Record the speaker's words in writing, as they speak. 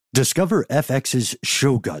Discover FX's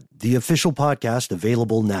Shogun, the official podcast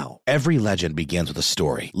available now. Every legend begins with a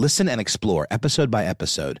story. Listen and explore episode by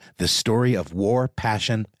episode the story of war,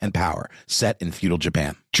 passion, and power set in feudal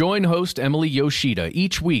Japan. Join host Emily Yoshida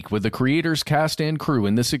each week with the creators, cast, and crew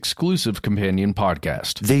in this exclusive companion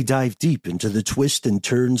podcast. They dive deep into the twists and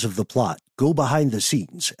turns of the plot, go behind the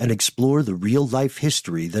scenes, and explore the real-life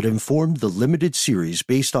history that informed the limited series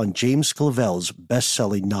based on James Clavell's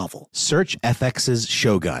best-selling novel. Search FX's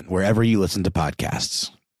Shogun wherever you listen to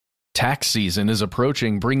podcasts. Tax season is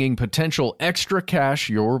approaching, bringing potential extra cash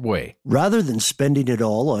your way. Rather than spending it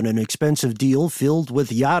all on an expensive deal filled with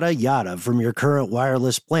yada yada from your current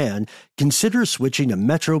wireless plan, consider switching to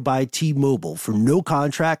Metro by T-Mobile for no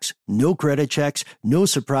contracts, no credit checks, no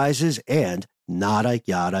surprises, and nada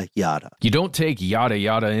yada yada. You don't take yada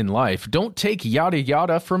yada in life. Don't take yada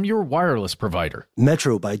yada from your wireless provider.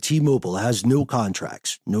 Metro by T-Mobile has no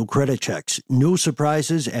contracts, no credit checks, no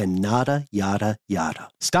surprises, and nada yada yada.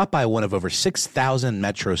 Stop by one of over 6,000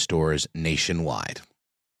 Metro stores nationwide.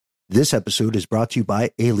 This episode is brought to you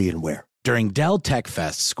by Alienware. During Dell Tech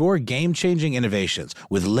Fest, score game-changing innovations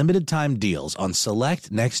with limited-time deals on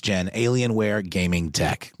select next-gen Alienware gaming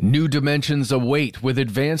tech. New dimensions await with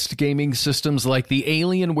advanced gaming systems like the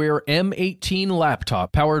Alienware M18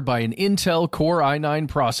 laptop powered by an Intel Core i9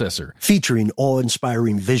 processor. Featuring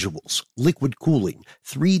awe-inspiring visuals, liquid cooling,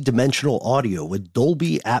 three-dimensional audio with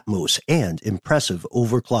Dolby Atmos, and impressive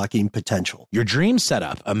overclocking potential. Your dream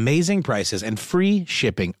setup, amazing prices, and free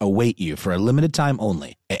shipping await you for a limited time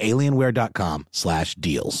only at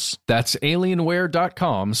Alienware.com/deals. That's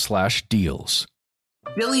Alienware.com/deals.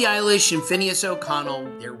 Billie Eilish and Phineas O'Connell,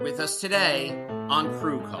 they're with us today on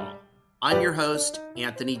Crew Call. I'm your host,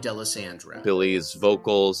 Anthony D'Alessandro. Billie's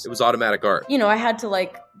vocals, it was automatic art. You know, I had to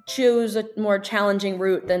choose a more challenging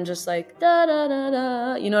route than just da da da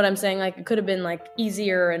da. You know what I'm saying? It could have been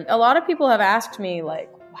easier. And a lot of people have asked me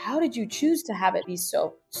how did you choose to have it be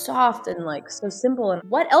so soft and so simple? And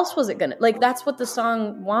what else was it gonna that's what the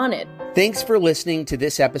song wanted. Thanks for listening to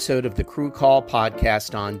this episode of the Crew Call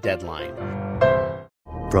podcast on Deadline.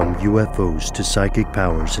 From UFOs to psychic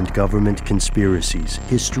powers and government conspiracies,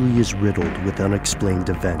 history is riddled with unexplained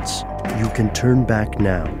events. You can turn back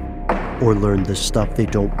now or learn the stuff they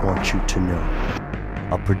don't want you to know.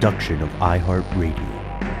 A production of iHeartRadio.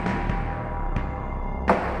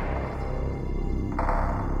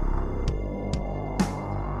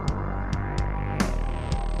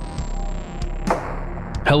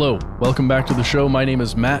 Hello, welcome back to the show. My name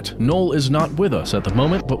is Matt. Noel is not with us at the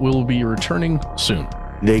moment, but will be returning soon.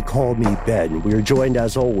 They call me Ben. We are joined,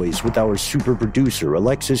 as always, with our super producer,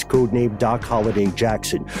 Alexis, codename Doc Holliday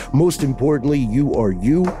Jackson. Most importantly, you are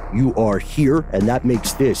here, and that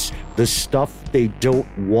makes this the stuff they don't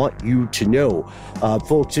want you to know.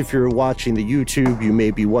 Folks, if you're watching the YouTube, you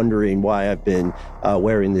may be wondering why I've been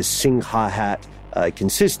wearing this Singha hat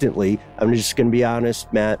consistently. I'm just going to be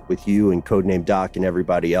honest, Matt, with you and codename Doc and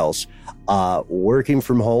everybody else. Working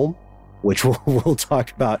from home, which we'll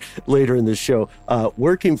talk about later in the show.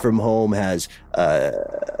 Working from home has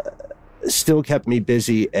still kept me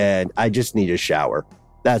busy, and I just need a shower.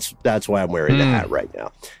 That's why I'm wearing the hat right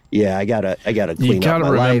now. Yeah, I gotta clean up my life. You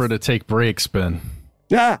gotta remember to take breaks, Ben.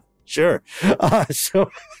 Yeah, sure.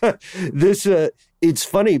 So this it's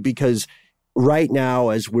funny because right now,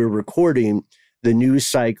 as we're recording, the news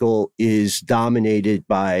cycle is dominated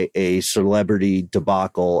by a celebrity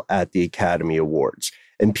debacle at the Academy Awards.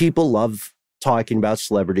 And people love talking about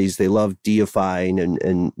celebrities. They love deifying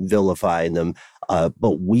and vilifying them.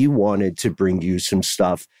 But we wanted to bring you some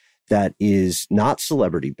stuff that is not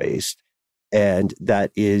celebrity-based and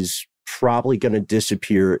that is probably going to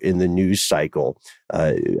disappear in the news cycle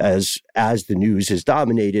as the news is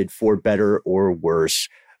dominated, for better or worse,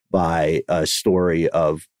 by a story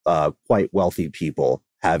of quite wealthy people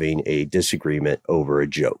having a disagreement over a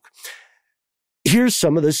joke. Here's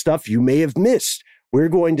some of the stuff you may have missed. We're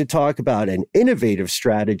going to talk about an innovative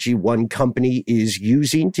strategy one company is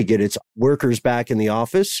using to get its workers back in the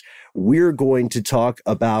office. We're going to talk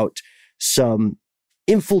about some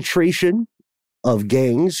infiltration of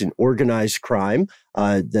gangs and organized crime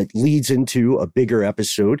that leads into a bigger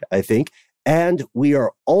episode, I think. And we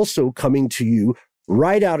are also coming to you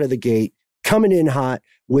right out of the gate, coming in hot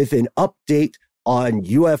with an update on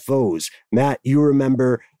UFOs. Matt, you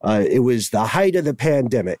remember it was the height of the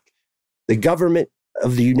pandemic. The government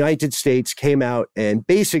of the United States came out and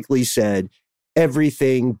basically said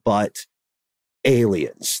everything but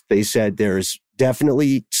aliens. They said there's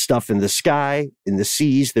definitely stuff in the sky, in the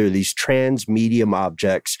seas. There are these trans-medium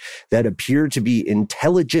objects that appear to be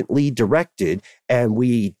intelligently directed, and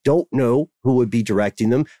we don't know who would be directing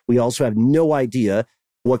them. We also have no idea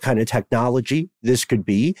what kind of technology this could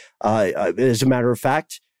be. As a matter of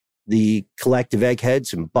fact, the collective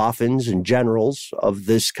eggheads and boffins and generals of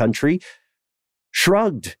this country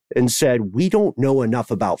shrugged and said, we don't know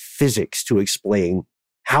enough about physics to explain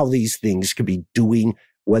how these things could be doing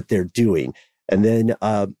what they're doing. And then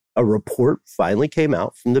a report finally came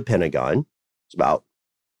out from the Pentagon. It's about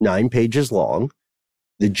 9 pages long.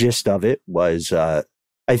 The gist of it was, I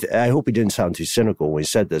hope he didn't sound too cynical when he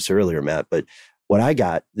said this earlier, Matt, but what I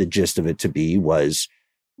got the gist of it to be was,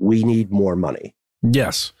 we need more money.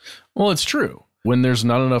 Yes. Well, it's true. When there's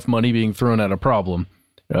not enough money being thrown at a problem,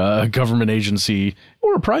 a government agency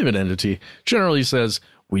or a private entity generally says,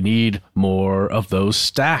 we need more of those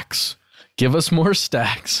stacks. Give us more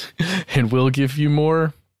stacks and we'll give you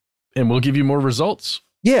more results.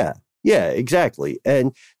 Yeah, exactly.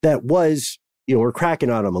 And that was, we're cracking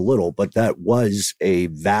on them a little, but that was a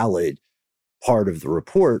valid part of the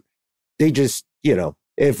report. They just,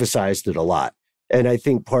 emphasized it a lot. And I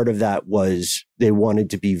think part of that was they wanted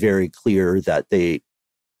to be very clear that they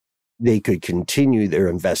could continue their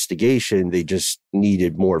investigation. They just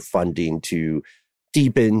needed more funding to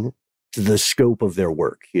deepen the scope of their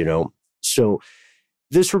work, So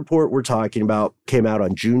this report we're talking about came out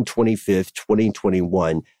on June 25th,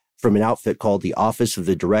 2021, from an outfit called the Office of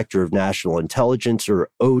the Director of National Intelligence, or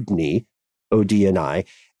ODNI, ODNI.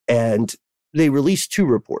 And they released 2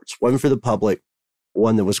 reports, one for the public,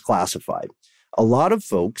 one that was classified. A lot of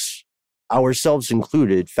folks, ourselves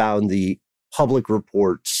included, found the public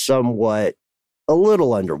report somewhat a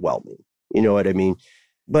little underwhelming. You know what I mean?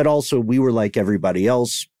 But also, we were like everybody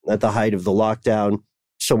else at the height of the lockdown.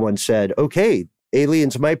 Someone said, okay,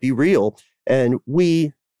 aliens might be real. And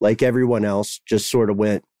we, like everyone else, just sort of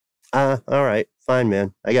went, all right, fine,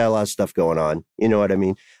 man. I got a lot of stuff going on. You know what I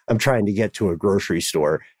mean? I'm trying to get to a grocery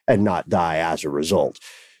store and not die as a result.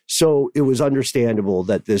 So it was understandable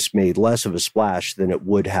that this made less of a splash than it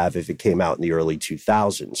would have if it came out in the early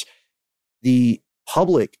 2000s. The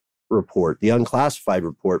public report, the unclassified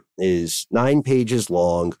report, is 9 pages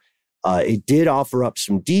long. It did offer up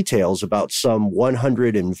some details about some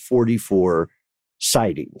 144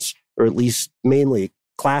 sightings, or at least mainly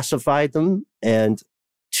classified them. And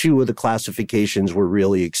 2 of the classifications were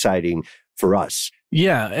really exciting for us.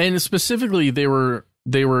 Yeah, and specifically, they were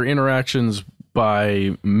interactions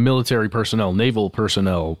by military personnel, naval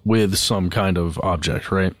personnel with some kind of object,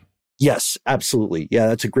 right? Yes, absolutely. Yeah,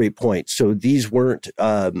 that's a great point. So these weren't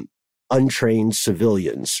untrained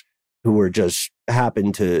civilians who just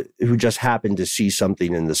happened to see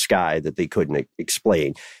something in the sky that they couldn't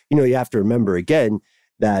explain. You have to remember again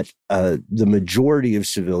that the majority of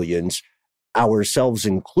civilians, ourselves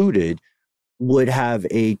included, would have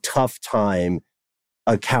a tough time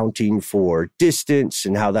accounting for distance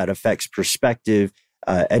and how that affects perspective,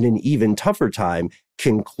 and an even tougher time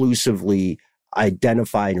conclusively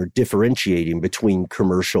identifying or differentiating between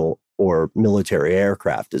commercial or military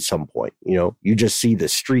aircraft at some point. You just see the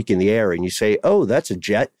streak in the air and you say, oh, that's a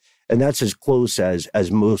jet. And that's as close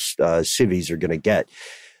as most civvies are going to get.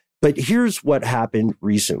 But here's what happened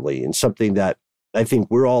recently, and something that I think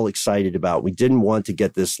we're all excited about. We didn't want to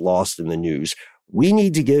get this lost in the news. We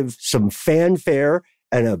need to give some fanfare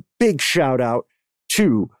and a big shout out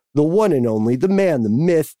to the one and only, the man, the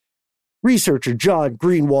myth, researcher John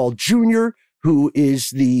Greenwald Jr., who is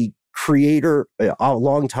the creator, a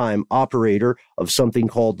longtime operator of something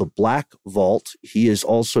called the Black Vault. He is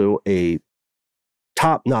also a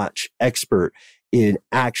top-notch expert in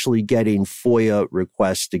actually getting FOIA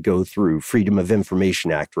requests to go through, Freedom of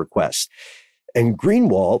Information Act requests. And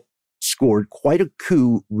Greenwald scored quite a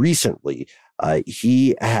coup recently.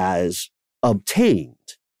 He has obtained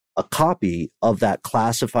a copy of that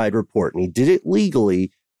classified report, and he did it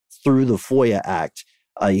legally through the FOIA Act.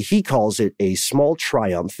 He calls it a small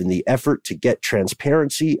triumph in the effort to get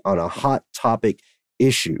transparency on a hot topic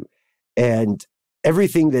issue. And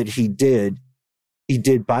everything that he did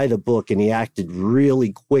by the book, and he acted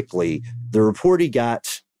really quickly. The report he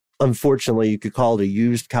got, unfortunately, you could call it a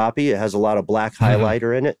used copy. It has a lot of black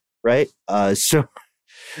highlighter in it, right?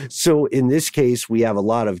 So in this case, we have a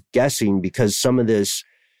lot of guessing, because some of this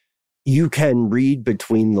you can read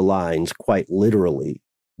between the lines quite literally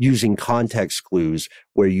using context clues,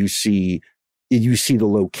 where you see the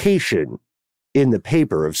location in the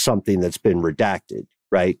paper of something that's been redacted,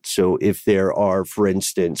 right? So if there are, for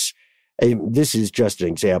instance, this is just an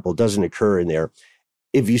example, doesn't occur in there.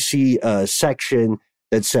 If you see a section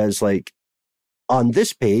that says, like, on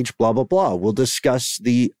this page, blah, blah, blah, we'll discuss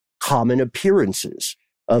the common appearances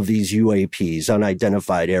of these UAPs,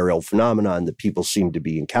 unidentified aerial phenomenon that people seem to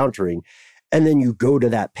be encountering. And then you go to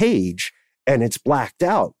that page and it's blacked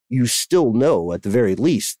out. you still know, at the very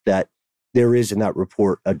least, that there is in that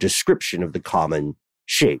report a description of the common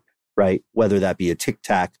shape, right? Whether that be a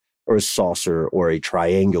tic-tac or a saucer or a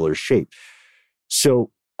triangular shape.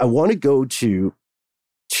 So I want to go to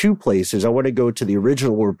two places. I want to go to the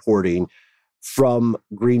original reporting from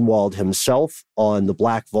Greenwald himself on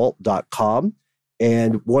theblackvault.com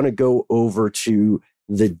and want to go over to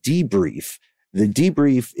the debrief. The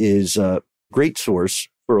debrief is a great source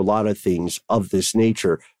for a lot of things of this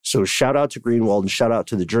nature. So shout out to Greenwald and shout out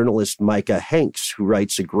to the journalist Micah Hanks, who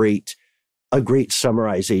writes a great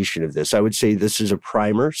summarization of this. I would say this is a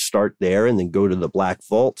primer. Start there and then go to the Black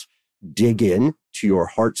Vault, dig in to your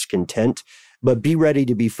heart's content, but be ready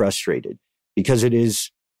to be frustrated because it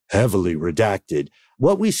is heavily redacted.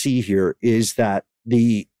 What we see here is that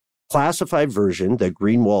the classified version that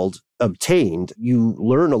Greenwald obtained, you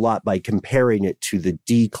learn a lot by comparing it to the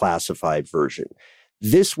declassified version.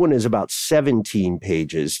 This one is about 17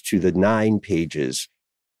 pages to the 9 pages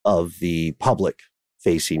of the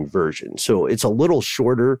public-facing version. So it's a little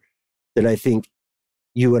shorter than I think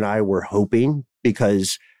you and I were hoping,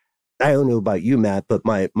 because I don't know about you, Matt, but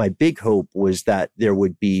my big hope was that there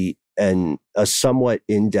would be a somewhat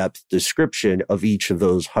in-depth description of each of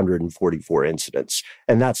those 144 incidents.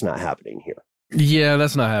 And that's not happening here. Yeah,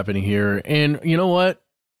 that's not happening here. And you know what?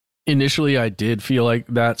 Initially, I did feel like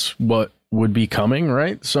that's what would be coming,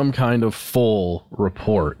 right? Some kind of full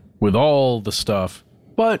report with all the stuff.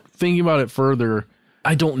 But thinking about it further,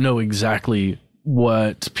 I don't know exactly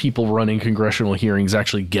what people running congressional hearings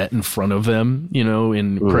actually get in front of them,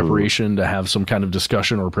 in preparation to have some kind of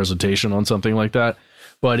discussion or presentation on something like that.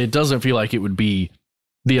 But it doesn't feel like it would be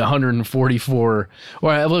the 144,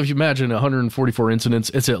 well, if you imagine 144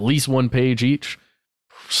 incidents, it's at least 1 page each.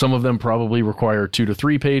 Some of them probably require 2 to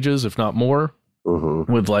 3 pages, if not more,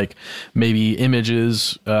 with like maybe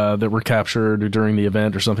images that were captured during the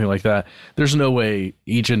event or something like that. There's no way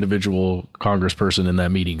each individual congressperson in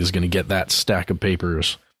that meeting is going to get that stack of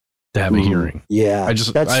papers to have a hearing. Yeah,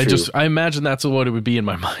 I imagine that's what it would be in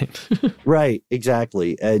my mind. Right,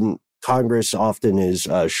 exactly. And Congress often is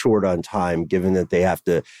short on time, given that they have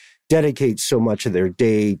to dedicate so much of their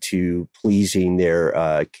day to pleasing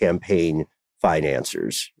their campaign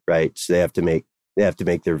financiers, right? So they have to make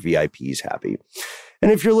their VIPs happy.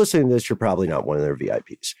 And if you're listening to this, you're probably not one of their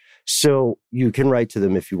VIPs. So you can write to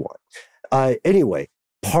them if you want. Anyway,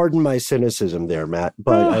 pardon my cynicism there, Matt,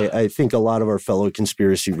 but I think a lot of our fellow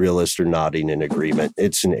conspiracy realists are nodding in agreement.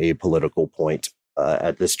 It's an apolitical point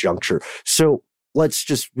at this juncture. So let's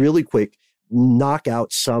just really quick knock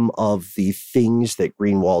out some of the things that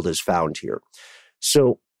Greenwald has found here.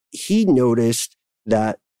 So he noticed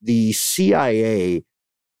that the CIA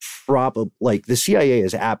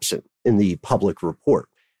is absent in the public report.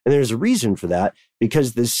 And there's a reason for that,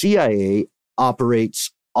 because the CIA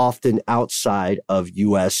operates often outside of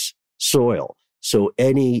U.S. soil. So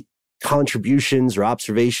any contributions or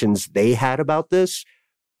observations they had about this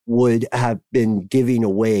would have been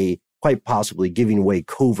quite possibly giving away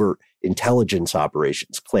covert intelligence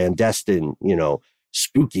operations, clandestine,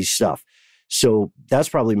 spooky stuff. So that's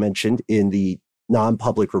probably mentioned in the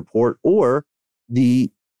non-public report, or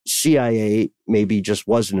the CIA maybe just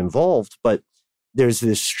wasn't involved, but there's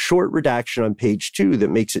this short redaction on page 2 that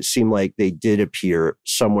makes it seem like they did appear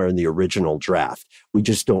somewhere in the original draft. We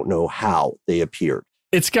just don't know how they appeared.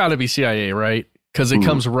 It's got to be CIA, right? Because it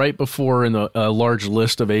comes right before in a large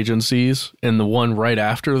list of agencies, and the one right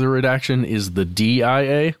after the redaction is the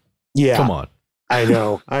DIA. Yeah. Come on. I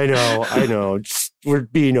know. We're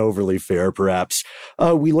being overly fair, perhaps.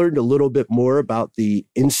 We learned a little bit more about the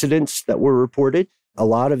incidents that were reported. A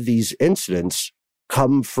lot of these incidents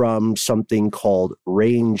come from something called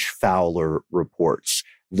range fouler reports.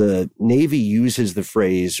 The Navy uses the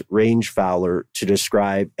phrase range fouler to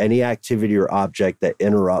describe any activity or object that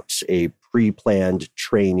interrupts a pre-planned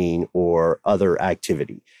training or other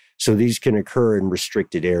activity. So these can occur in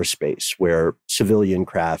restricted airspace where civilian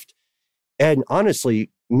craft and honestly,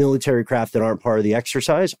 military craft that aren't part of the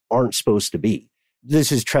exercise aren't supposed to be.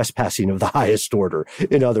 This is trespassing of the highest order,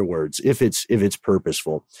 in other words, if it's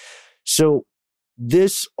purposeful. So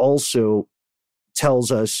this also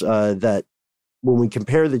tells us that when we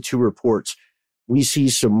compare the two reports, we see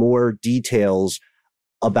some more details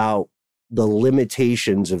about the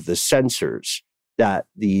limitations of the sensors that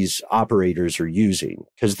these operators are using,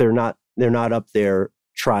 because they're not up there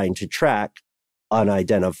trying to track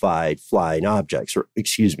unidentified flying objects,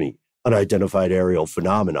 unidentified aerial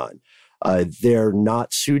phenomenon. They're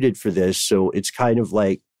not suited for this. So it's kind of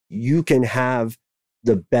like you can have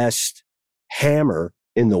the best hammer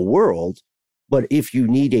in the world, but if you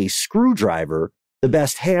need a screwdriver, the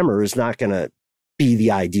best hammer is not going to be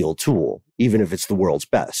the ideal tool, even if it's the world's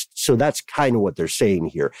best. So that's kind of what they're saying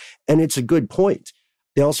here. And it's a good point.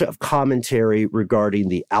 They also have commentary regarding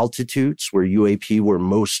the altitudes where UAP were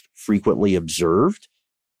most frequently observed,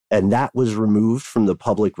 and that was removed from the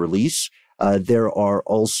public release. There are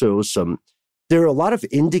a lot of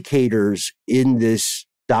indicators in this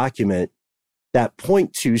document that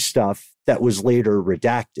point to stuff that was later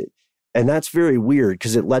redacted. And that's very weird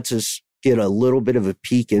because it lets us get a little bit of a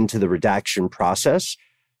peek into the redaction process.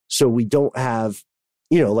 So we don't have,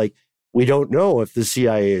 we don't know if the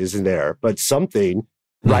CIA is in there, but something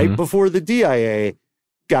right before the DIA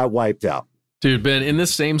got wiped out. Dude, Ben, in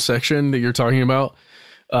this same section that you're talking about,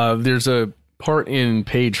 there's a part in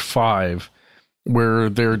page 5 where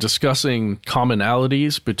they're discussing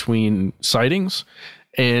commonalities between sightings.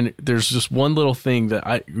 And there's just one little thing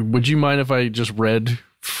that would you mind if I just read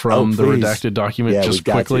from the redacted document just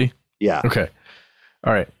quickly? Yeah. Okay.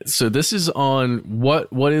 All right. So this is on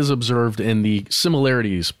what is observed in the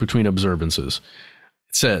similarities between observances.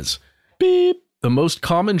 It says, beep. The most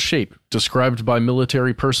common shape described by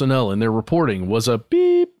military personnel in their reporting was a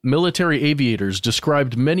beep. Military aviators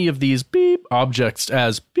described many of these beep objects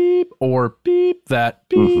as beep or beep that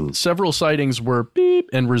beep. Several sightings were beep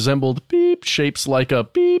and resembled beep shapes like a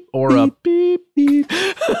beep or beep, a beep. Beep.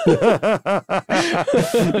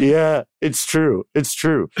 Yeah, it's true. It's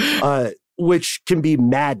true. Which can be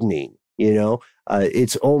maddening,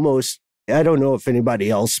 It's almost, I don't know if anybody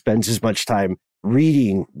else spends as much time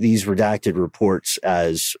reading these redacted reports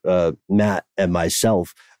as Matt and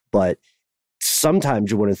myself, but sometimes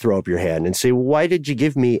you want to throw up your hand and say, well, why did you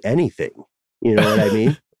give me anything? You know what I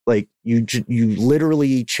mean? Like you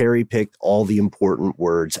literally cherry picked all the important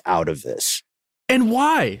words out of this. And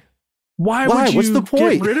why? Why would you What's the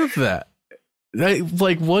point? Get rid of that?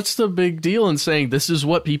 Like, what's the big deal in saying this is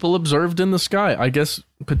what people observed in the sky? I guess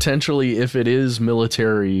potentially if it is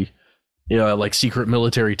military, like secret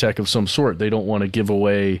military tech of some sort, they don't want to give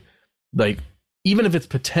away, like, even if it's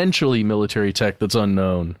potentially military tech that's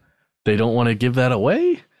unknown, they don't want to give that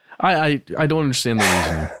away. I don't understand the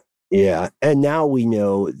reason. Yeah. And now we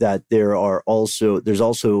know that there's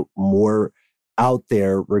also more out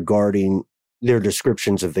there regarding their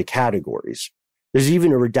descriptions of the categories. There's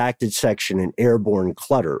even a redacted section in airborne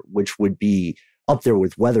clutter, which would be up there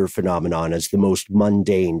with weather phenomenon as the most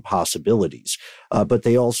mundane possibilities. But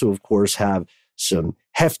they also, of course, have some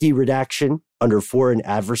hefty redaction under foreign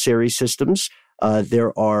adversary systems.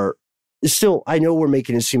 There are still, I know we're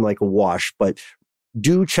making it seem like a wash, but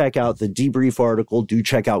do check out the debrief article. Do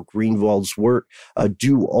check out Greenwald's work.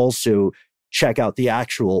 Do also check out the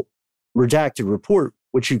actual redacted report,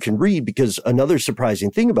 which you can read, because another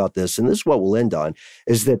surprising thing about this, and this is what we'll end on,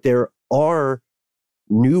 is that there are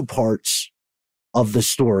new parts of the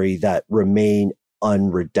story that remain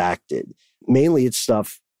unredacted. Mainly it's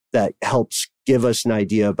stuff that helps give us an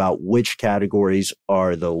idea about which categories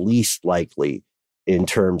are the least likely in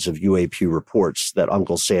terms of UAP reports that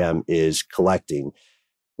Uncle Sam is collecting.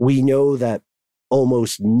 We know that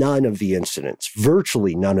almost none of the incidents,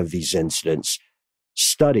 virtually none of these incidents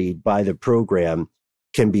studied by the program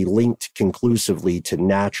can be linked conclusively to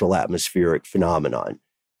natural atmospheric phenomenon.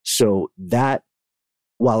 So that,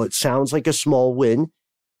 while it sounds like a small win,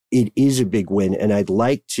 it is a big win. And I'd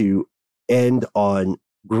like to end on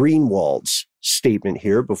Greenwald's statement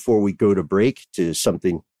here before we go to break to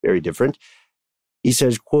something very different. He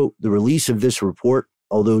says, quote, "The release of this report,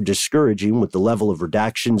 although discouraging with the level of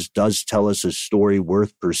redactions, does tell us a story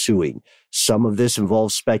worth pursuing. Some of this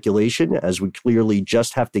involves speculation, as we clearly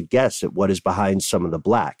just have to guess at what is behind some of the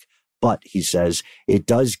black. But," he says, "it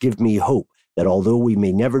does give me hope that although we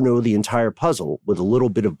may never know the entire puzzle, with a little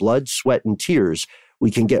bit of blood, sweat, and tears,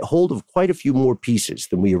 we can get hold of quite a few more pieces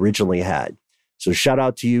than we originally had. So shout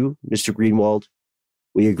out to you, Mr. Greenwald.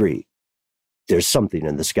 We agree. There's something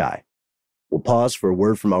in the sky." We'll pause for a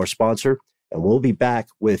word from our sponsor, and we'll be back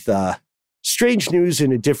with strange news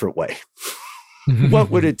in a different way.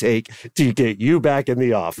 What would it take to get you back in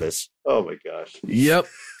the office? Oh, my gosh. Yep.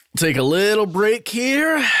 Take a little break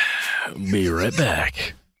here. Be right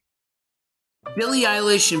back. Billie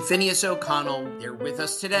Eilish and Phineas O'Connell, they're with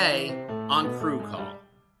us today on Crew Call.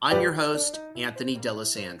 I'm your host, Anthony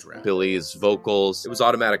D'Alessandro. Billie's vocals, it was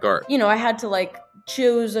automatic art. I had to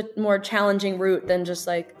choose a more challenging route than just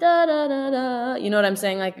da da da da. You know what I'm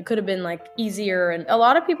saying? It could have been easier. And a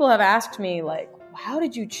lot of people have asked me how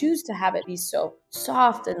did you choose to have it be so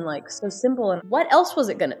soft and so simple? And what else was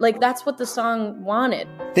it gonna that's what the song wanted.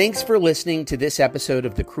 Thanks for listening to this episode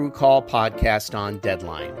of the Crew Call podcast on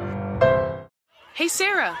Deadline. Hey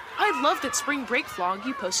Sarah, I love that spring break vlog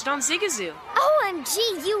you posted on Zigazoo.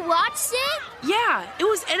 OMG, you watched it? Yeah, it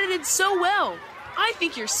was edited so well. I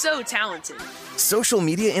think you're so talented. Social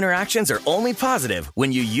media interactions are only positive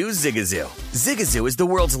when you use Zigazoo. Zigazoo is the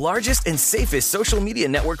world's largest and safest social media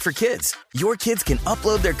network for kids. Your kids can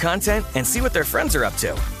upload their content and see what their friends are up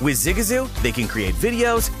to. With Zigazoo, they can create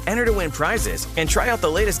videos, enter to win prizes, and try out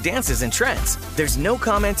the latest dances and trends. There's no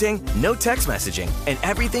commenting, no text messaging, and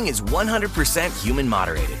everything is 100% human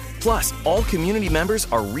moderated. Plus, all community members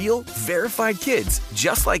are real, verified kids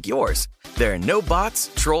just like yours. There are no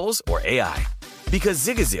bots, trolls, or AI. Because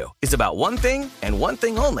Zigazoo is about one thing and one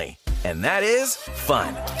thing only, and that is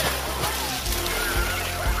fun.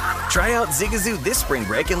 Try out Zigazoo this spring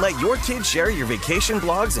break and let your kids share your vacation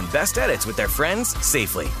blogs and best edits with their friends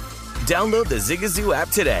safely. Download the Zigazoo app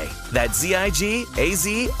today. That's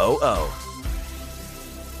Zigazoo.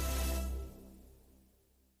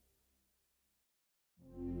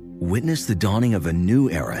 Witness the dawning of a new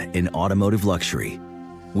era in automotive luxury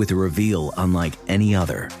with a reveal unlike any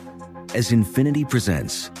other as Infiniti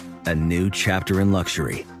presents a new chapter in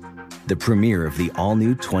luxury, the premiere of the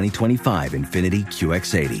all-new 2025 Infiniti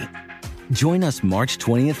QX80. Join us March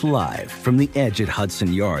 20th live from the Edge at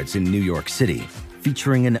Hudson Yards in New York City,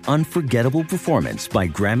 featuring an unforgettable performance by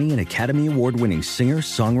Grammy and Academy Award-winning singer,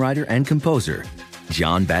 songwriter, and composer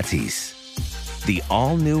Jon Batiste. The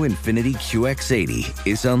all-new Infiniti QX80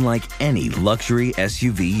 is unlike any luxury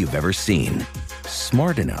SUV you've ever seen.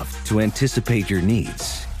 Smart enough to anticipate your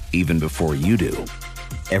needs, even before you do.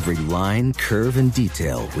 Every line, curve, and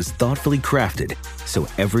detail was thoughtfully crafted, so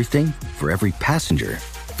everything for every passenger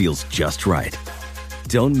feels just right.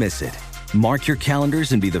 Don't miss it. Mark your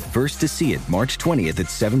calendars and be the first to see it March 20th at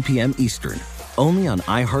 7 p.m. Eastern, only on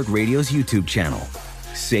iHeartRadio's YouTube channel.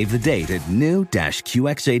 Save the date at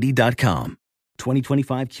new-QX80.com.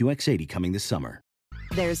 2025 QX80 coming this summer.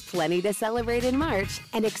 There's plenty to celebrate in March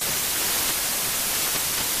and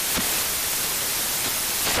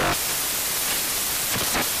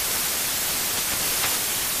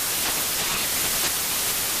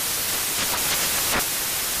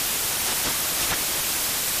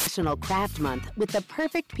National Craft Month with the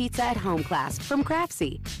perfect pizza at home class from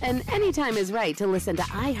Craftsy. And anytime is right to listen to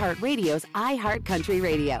iHeartRadio's iHeartCountry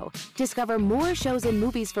Radio. Discover more shows and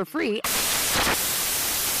movies for free.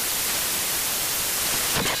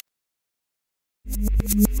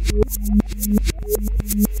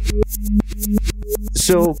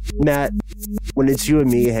 So, Matt, when it's you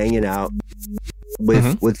and me hanging out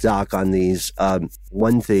with Doc on these,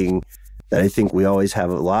 one thing that I think we always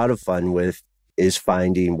have a lot of fun with is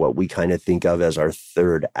finding what we kind of think of as our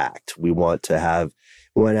third act. We want to have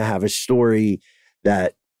a story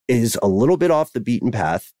that is a little bit off the beaten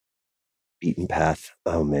path.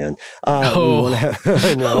 Oh man.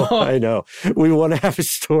 I know. We want to have a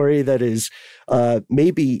story that is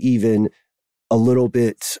maybe even a little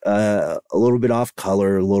bit off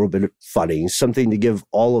color, a little bit funny, something to give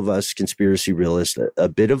all of us conspiracy realists a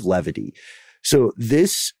bit of levity. So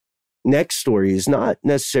this next story is not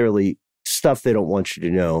necessarily stuff they don't want you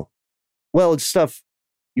to know. Well, it's stuff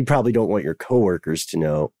you probably don't want your coworkers to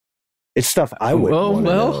know. It's stuff I wouldn't want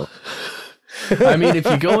to know. I mean, if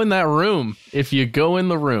you go in the room,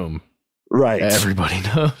 right, everybody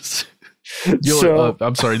knows.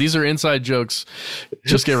 I'm sorry, these are inside jokes.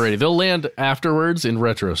 Just get ready. They'll land afterwards in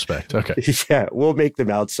retrospect. Okay. Yeah, we'll make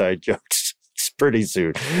them outside jokes pretty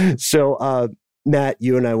soon. So, Matt,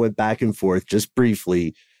 you and I went back and forth just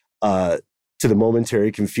briefly to the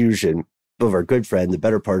momentary confusion of our good friend, the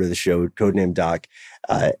better part of the show, codename Doc.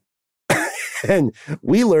 And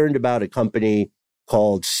we learned about a company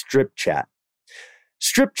called Strip Chat.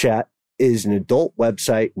 Strip Chat is an adult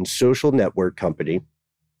website and social network company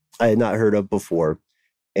I had not heard of before.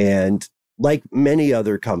 And like many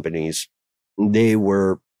other companies, they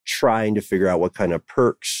were trying to figure out what kind of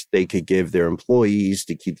perks they could give their employees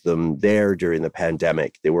to keep them there during the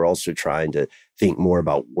pandemic. They were also trying to think more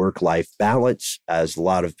about work-life balance, as a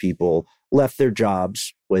lot of people left their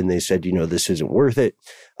jobs when they said, this isn't worth it.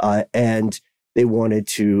 And they wanted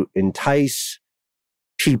to entice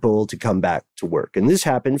people to come back to work. And this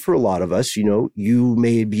happened for a lot of us. You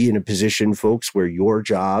may be in a position, folks, where your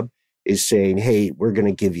job is saying, hey, we're going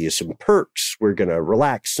to give you some perks. We're going to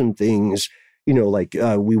relax some things, we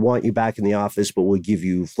want you back in the office, but we'll give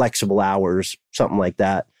you flexible hours, something like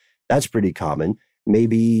that. That's pretty common.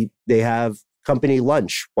 Maybe they have company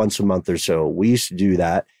lunch once a month or so. We used to do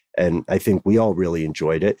that, and I think we all really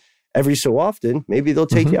enjoyed it. Every so often, maybe they'll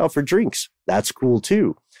take you out for drinks. That's cool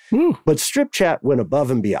too. But Strip Chat went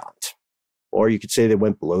above and beyond. Or you could say they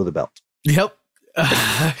went below the belt. Yep.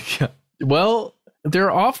 Well,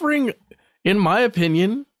 they're offering, in my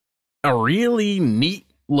opinion, a really neat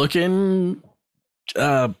looking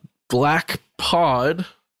black pod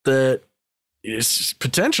that is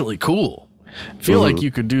potentially cool. I feel like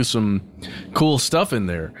you could do some cool stuff in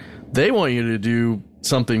there. They want you to do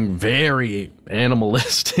something very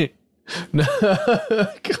animalistic.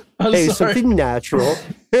 Something natural,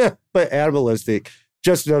 but animalistic.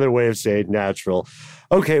 Just another way of saying natural.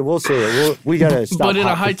 Okay, we'll say it. We got to stop. But in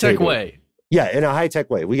a high-tech way. Yeah, in a high-tech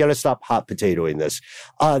way. We got to stop hot potatoing this.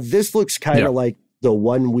 This looks kind of like the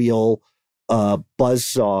one-wheel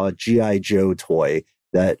buzzsaw G.I. Joe toy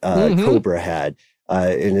that Cobra had.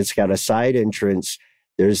 And it's got a side entrance.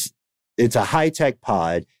 It's a high-tech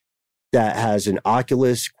pod that has an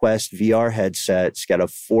Oculus Quest VR headset. It's got a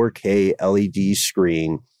 4K LED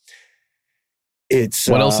screen.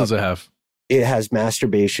 What else does it have? It has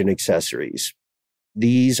masturbation accessories.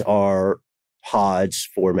 These are pods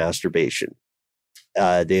for masturbation.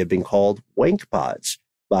 They have been called wank pods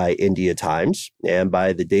by India Times and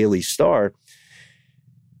by the Daily Star.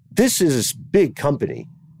 This is a big company.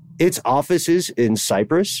 Its offices in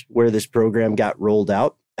Cyprus, where this program got rolled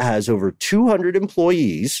out, has over 200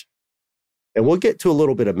 employees. And we'll get to a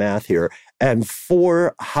little bit of math here, and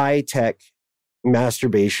 4 high-tech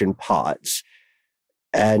masturbation pods.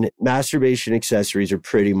 And masturbation accessories are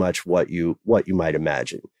pretty much what you might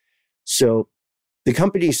imagine. So the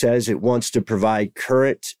company says it wants to provide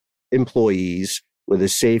current employees with a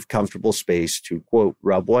safe, comfortable space to, quote,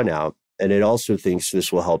 rub one out. And it also thinks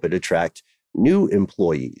this will help it attract new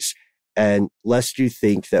employees. And lest you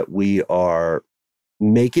think that we are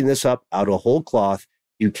making this up out of whole cloth,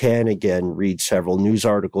 you can, again, read several news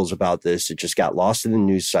articles about this. It just got lost in the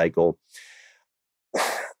news cycle.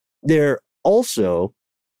 They're also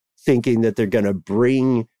thinking that they're going to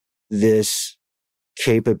bring this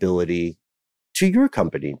capability to your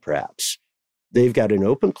company, perhaps. They've got an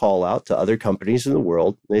open call out to other companies in the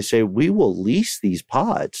world. They say, we will lease these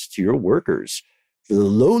pods to your workers for the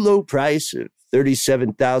low, low price of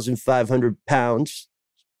 37,500 pounds,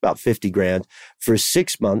 about 50 grand, for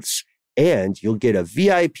 6 months. And you'll get a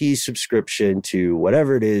VIP subscription to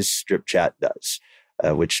whatever it is Strip Chat does,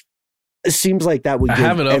 which it seems like that would give... I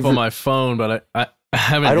have it up on my phone, but I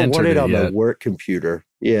haven't I don't want it on yet. my work computer.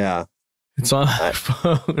 Yeah. It's on my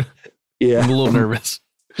phone. Yeah. I'm a little nervous.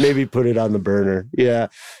 Maybe put it on the burner. Yeah.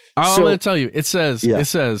 I'm going to tell you, it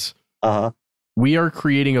says, we are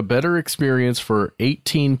creating a better experience for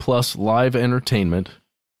 18 plus live entertainment.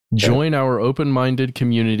 Join our open-minded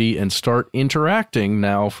community and start interacting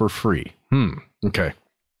now for free. Okay.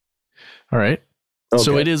 All right. Okay.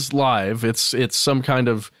 So it is live. It's some kind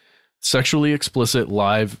of sexually explicit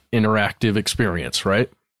live interactive experience,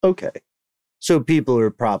 right? Okay. So people are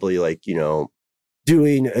probably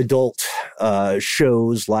doing adult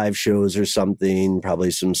shows, live shows or something,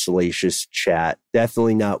 probably some salacious chat.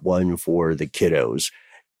 Definitely not one for the kiddos.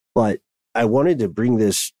 But I wanted to bring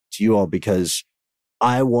this to you all because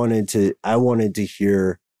I wanted to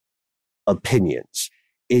hear opinions.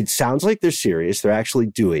 It sounds like they're serious. They're actually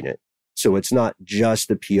doing it. So it's not just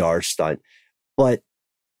a PR stunt. But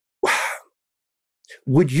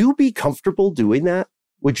would you be comfortable doing that?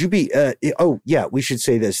 Would you be, we should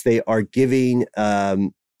say this. They are giving,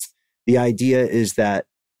 the idea is that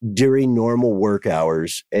during normal work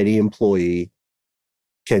hours, any employee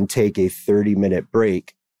can take a 30-minute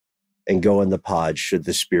break and go in the pod should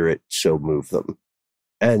the spirit so move them.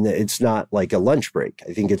 And it's not like a lunch break.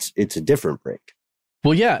 I think it's a different break.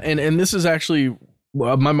 Well, yeah. And this is actually,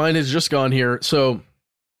 my mind has just gone here. So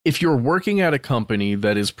if you're working at a company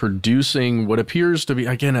that is producing what appears to be,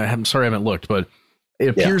 again, I'm sorry I haven't looked, but it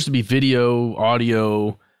appears to be video,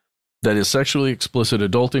 audio that is sexually explicit,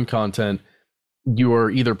 adult in content. You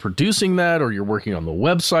are either producing that or you're working on the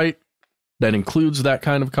website that includes that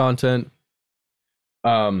kind of content.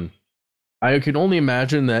 I can only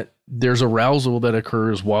imagine that there's arousal that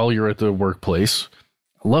occurs while you're at the workplace.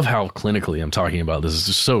 I love how clinically I'm talking about this. It's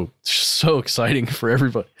just so exciting for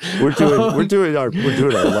everybody. We're doing our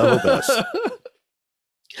level best.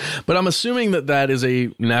 But I'm assuming that is a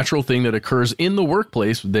natural thing that occurs in the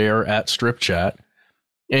workplace there at Strip Chat.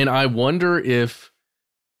 And I wonder if,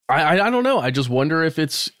 I don't know. I just wonder if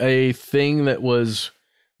it's a thing that was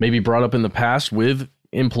maybe brought up in the past with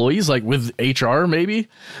employees, like with HR maybe.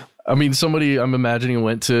 I mean, somebody I'm imagining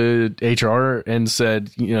went to HR and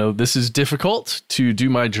said, this is difficult to do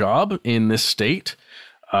my job in this state.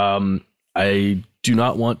 I do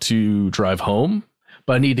not want to drive home,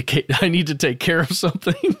 but I need to take care of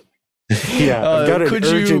something. Yeah, I've got an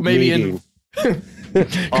urgent meeting.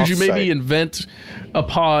 Could you maybe invent a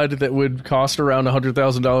pod that would cost around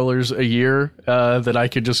 $100,000 a year that I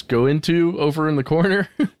could just go into over in the corner?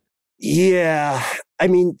 Yeah. I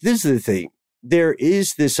mean, this is the thing. There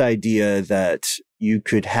is this idea that you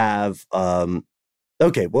could have a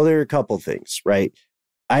Okay, well, there are a couple things, right?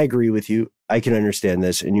 I agree with you. I can understand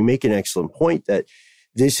this. And you make an excellent point that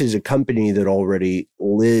this is a company that already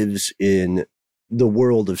lives in the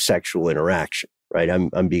world of sexual interaction, right?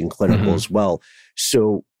 I'm being clinical as well.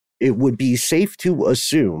 So it would be safe to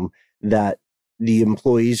assume that the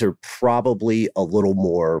employees are probably a little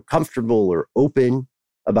more comfortable or open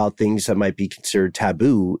about things that might be considered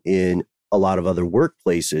taboo in a lot of other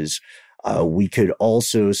workplaces. We could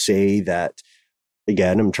also say that,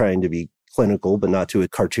 again, I'm trying to be clinical, but not to a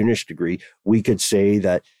cartoonish degree. We could say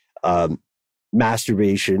that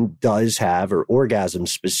masturbation does have, or orgasm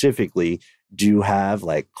specifically, do have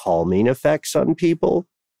like calming effects on people.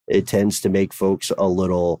 It tends to make folks a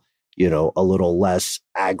little less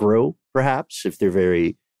aggro, perhaps, if they're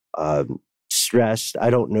very stressed. I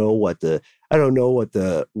don't know what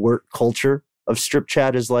the work culture of Strip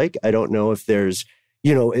Chat is like. I don't know if there's,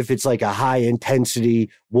 if it's like a high intensity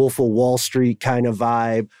Wolf of Wall Street kind of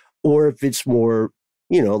vibe, or if it's more,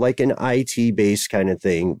 like an IT based kind of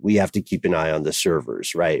thing. We have to keep an eye on the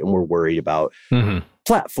servers, right? And we're worried about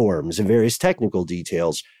platforms and various technical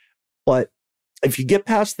details. But if you get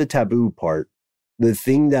past the taboo part, the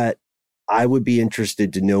thing that I would be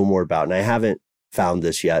interested to know more about, and I haven't found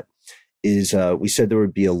this yet, is we said there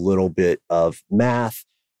would be a little bit of math.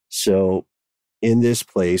 So in this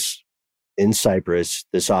place, in Cyprus,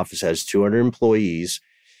 this office has 200 employees.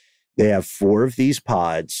 They have 4 of these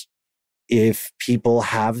pods. If people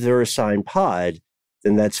have their assigned pod,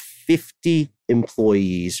 then that's 50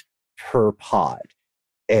 employees per pod.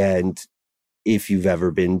 And if you've ever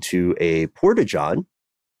been to a porta-john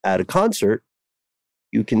at a concert,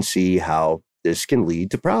 you can see how this can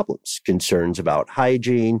lead to problems, concerns about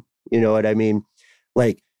hygiene. You know what I mean?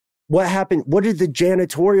 Like, what happened? What did the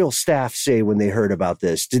janitorial staff say when they heard about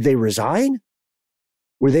this? Did they resign?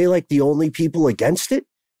 Were they like the only people against it?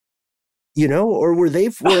 Or were they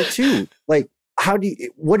for it too? Like,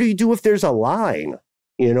 what do you do if there's a line?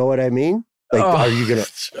 You know what I mean? Like, are you going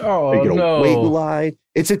to wait in line?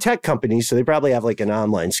 It's a tech company, so they probably have like an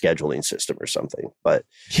online scheduling system or something. But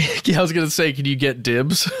yeah, I was going to say, can you get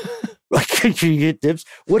dibs? Like, can you get dibs?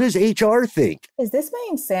 What does HR think? Is this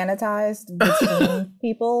being sanitized between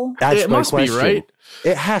people? That's it my must question. Be, right?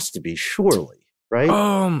 It has to be, surely, right?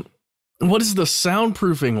 What is the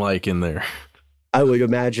soundproofing like in there? I would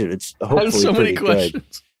imagine it's hopefully I have so many questions.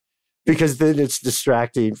 Good, because then it's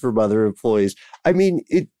distracting from other employees. I mean,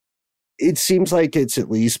 it seems like it's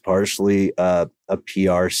at least partially a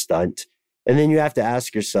PR stunt. And then you have to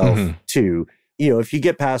ask yourself too, if you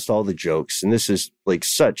get past all the jokes, and this is like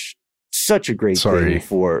such a great thing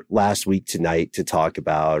for Last Week Tonight to talk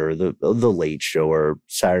about, or the Late Show or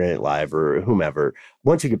Saturday Night Live or whomever.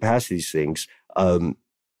 Once you get past these things,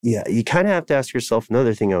 you kind of have to ask yourself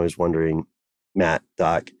another thing. I was wondering, Matt,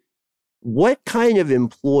 Doc, what kind of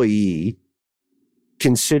employee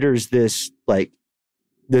considers this like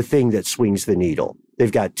the thing that swings the needle?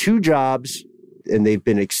 They've got 2 jobs and they've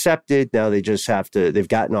been accepted. Now they've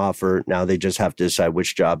got an offer. Now they just have to decide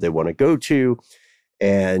which job they want to go to.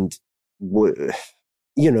 And,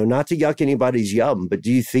 not to yuck anybody's yum, but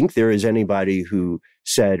do you think there is anybody who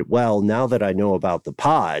said, well, now that I know about the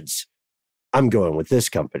pods, I'm going with this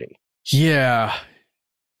company? Yeah.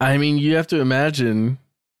 I mean, you have to imagine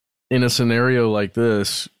in a scenario like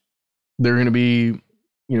this, there are going to be,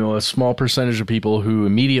 a small percentage of people who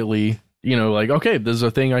immediately, like, okay, this is a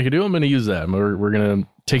thing I could do. I'm going to use that. We're going to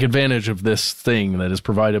take advantage of this thing that is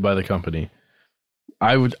provided by the company.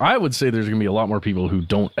 I would say there's going to be a lot more people who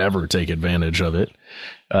don't ever take advantage of it.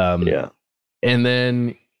 Yeah. And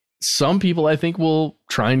then some people, I think, will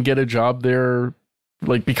try and get a job there,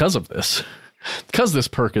 like, because of this, because this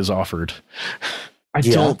perk is offered. I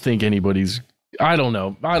don't think anybody's. I don't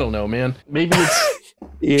know, man. Maybe it's.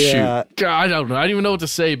 Yeah. Shoot. God, I don't know. I don't even know what to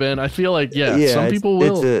say, Ben. I feel like, some people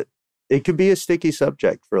will. It could be a sticky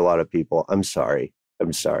subject for a lot of people. I'm sorry.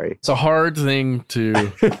 It's a hard thing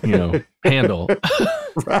to, handle.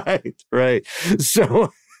 Right.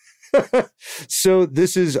 So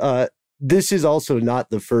this is also not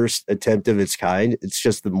the first attempt of its kind. It's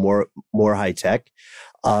just the more high tech.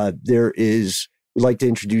 We'd like to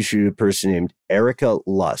introduce you to a person named Erica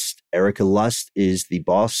Lust. Erica Lust is the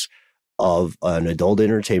boss of an adult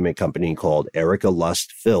entertainment company called Erica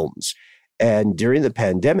Lust Films. And during the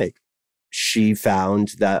pandemic, she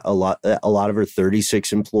found that a lot of her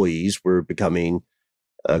 36 employees were becoming,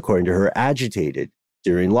 according to her, agitated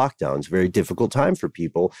during lockdowns. Very difficult time for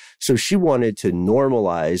people. So she wanted to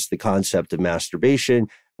normalize the concept of masturbation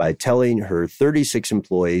by telling her 36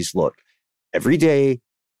 employees, look, every day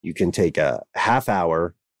you can take a half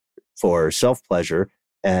hour for self-pleasure,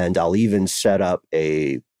 and I'll even set up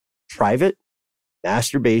a private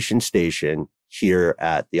masturbation station here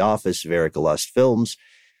at the office of Erica Lust Films.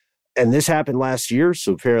 And this happened last year,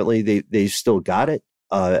 so apparently they still got it.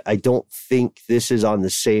 I don't think this is on the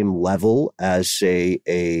same level as, say,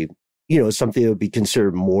 something that would be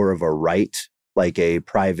considered more of a right, like a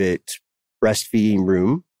private breastfeeding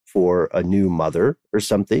room for a new mother or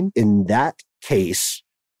something. In that case,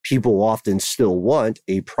 people often still want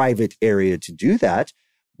a private area to do that,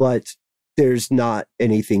 but there's not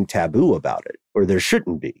anything taboo about it, or there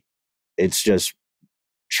shouldn't be. It's just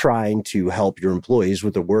trying to help your employees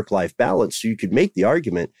with a work-life balance. So you could make the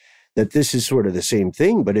argument that this is sort of the same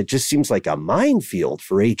thing, but it just seems like a minefield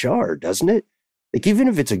for HR, doesn't it? Like, even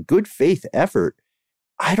if it's a good faith effort,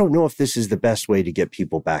 I don't know if this is the best way to get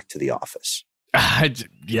people back to the office.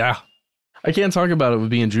 Yeah. I can't talk about it with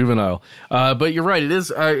being juvenile. But you're right. It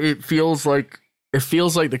is. It feels like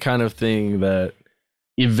the kind of thing that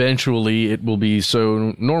eventually it will be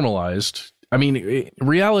so normalized. I mean,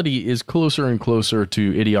 reality is closer and closer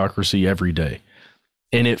to idiocracy every day.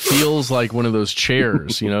 And it feels like one of those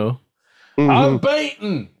chairs, I'm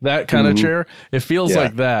baiting that kind of chair. It feels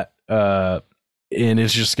like that. And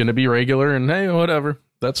it's just going to be regular and hey, whatever.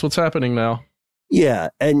 That's what's happening now. Yeah.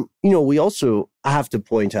 And, we also have to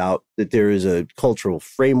point out that there is a cultural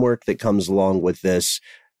framework that comes along with this.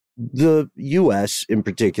 The U.S. in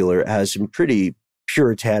particular has some pretty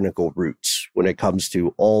puritanical roots when it comes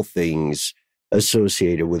to all things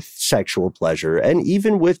associated with sexual pleasure and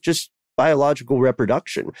even with just biological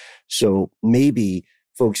reproduction. So maybe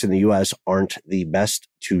folks in the U.S. aren't the best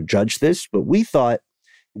to judge this, but we thought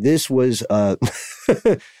this was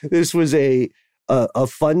this was a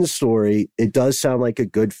fun story. It does sound like a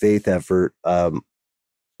good faith effort.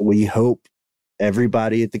 We hope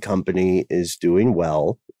everybody at the company is doing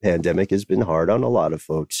well. The pandemic has been hard on a lot of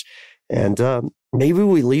folks, and maybe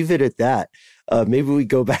we leave it at that. Maybe we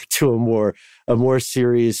go back to a more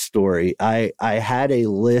serious story. I had a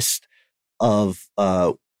list of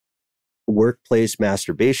workplace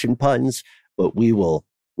masturbation puns, but we will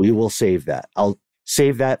save that. I'll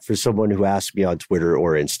save that for someone who asks me on Twitter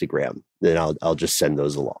or Instagram. Then I'll just send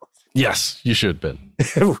those along. Yes, you should, Ben.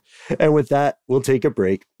 And with that, we'll take a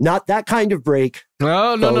break. Not that kind of break.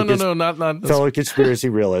 No, not fellow conspiracy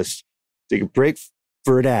realists. Take a break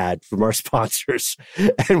for an ad from our sponsors,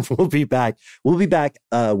 and we'll be back. We'll be back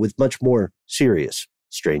with much more serious,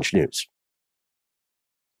 strange news.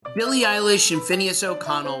 Billie Eilish and Phineas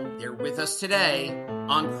O'Connell, they're with us today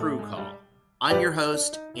on Crew Call. I'm your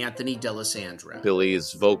host, Anthony D'Alessandro.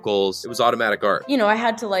 Billie's vocals, it was automatic art. I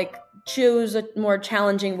had to choose a more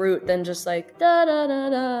challenging route than just da da da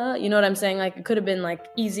da. You know what I'm saying? It could have been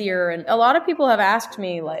easier. And a lot of people have asked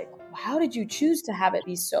me how did you choose to have it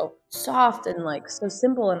be so soft and so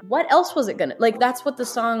simple? And what else was it gonna that's what the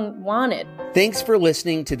song wanted. Thanks for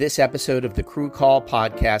listening to this episode of the Crew Call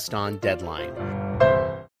podcast on Deadline.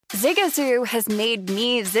 Zigazoo has made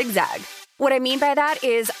me zigzag. What I mean by that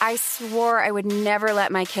is I swore I would never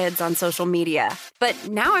let my kids on social media, but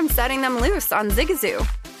now I'm setting them loose on Zigazoo.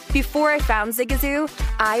 Before I found Zigazoo,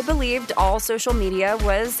 I believed all social media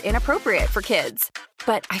was inappropriate for kids.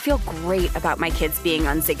 But I feel great about my kids being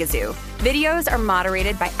on Zigazoo. Videos are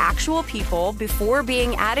moderated by actual people before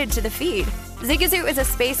being added to the feed. Zigazoo is a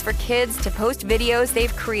space for kids to post videos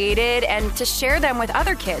they've created and to share them with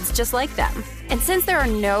other kids just like them. And since there are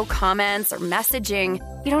no comments or messaging,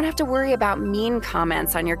 you don't have to worry about mean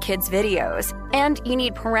comments on your kids' videos. And you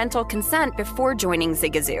need parental consent before joining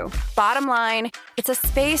Zigazoo. Bottom line, it's a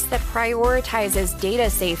space that prioritizes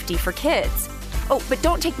data safety for kids. Oh, but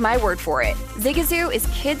don't take my word for it. Zigazoo is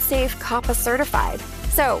KidSafe COPPA certified.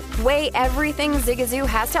 So weigh everything Zigazoo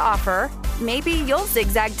has to offer. Maybe you'll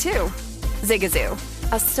zigzag too. Zigazoo,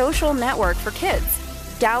 a social network for kids.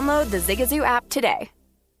 Download the Zigazoo app today.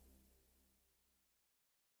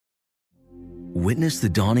 Witness the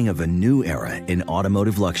dawning of a new era in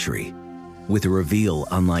automotive luxury with a reveal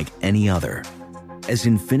unlike any other as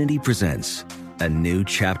Infiniti presents a new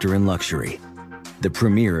chapter in luxury, the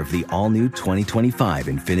premiere of the all-new 2025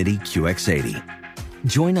 Infiniti QX80.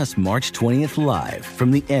 Join us March 20th live from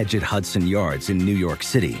the Edge at Hudson Yards in New York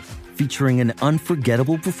City, featuring an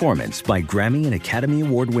unforgettable performance by Grammy and Academy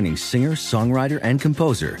Award-winning singer, songwriter, and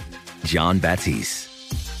composer, Jon Batiste.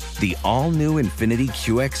 The all-new Infiniti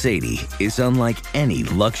QX80 is unlike any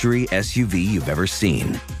luxury SUV you've ever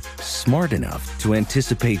seen. Smart enough to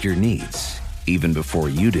anticipate your needs, even before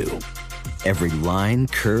you do. Every line,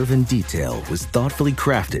 curve, and detail was thoughtfully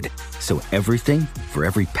crafted, so everything for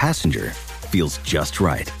every passenger feels just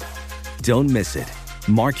right. Don't miss it.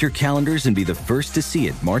 Mark your calendars and be the first to see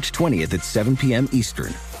it March 20th at 7 p.m.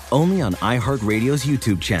 Eastern, only on iHeartRadio's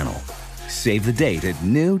YouTube channel. Save the date at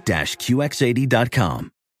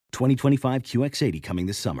new-QX80.com. 2025 QX80 coming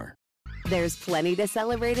this summer. There's plenty to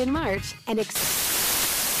celebrate in March and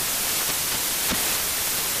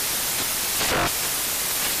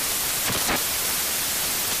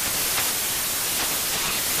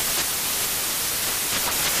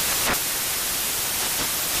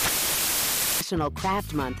National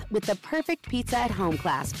Craft Month with the perfect pizza at home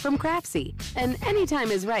class from Craftsy. And anytime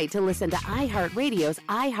is right to listen to iHeartRadio's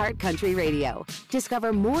iHeart Country Radio.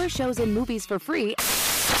 Discover more shows and movies for free.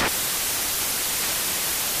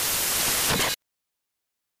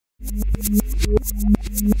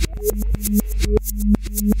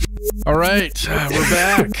 All right, we're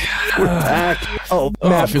back. We're back. Oh,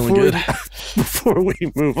 Matt, feeling good. Before we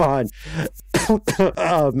move on,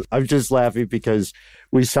 I'm just laughing because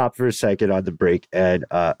we stopped for a second on the break, and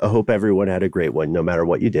I hope everyone had a great one, no matter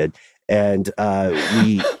what you did. And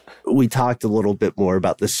we talked a little bit more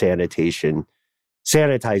about the sanitization,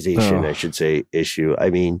 I should say, issue.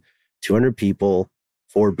 I mean, 200 people,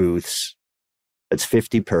 4 booths. That's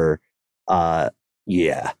 50 per.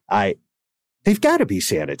 They've got to be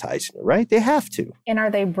sanitizing it, right? They have to. And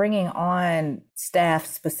are they bringing on staff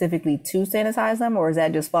specifically to sanitize them? Or is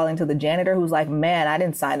that just falling to the janitor who's like, man, I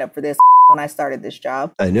didn't sign up for this when I started this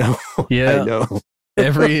job? I know. Yeah. I know.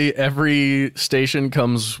 Every station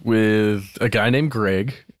comes with a guy named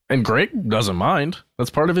Greg, and Greg doesn't mind.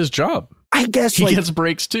 That's part of his job. I guess he gets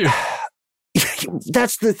breaks too.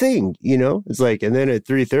 That's the thing, you know? It's like, and then at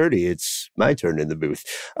 3:30, it's my turn in the booth.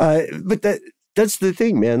 But that's the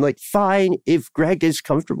thing, man. Like, fine, if Greg is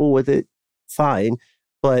comfortable with it, fine.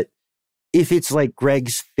 But if it's like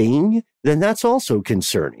Greg's thing, then that's also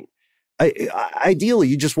concerning. Ideally,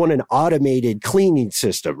 you just want an automated cleaning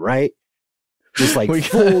system, right? Just like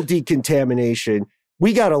full decontamination.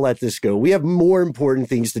 We got to let this go. We have more important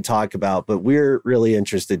things to talk about, but we're really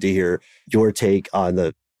interested to hear your take on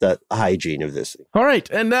the hygiene of this thing. All right.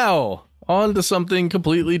 And now on to something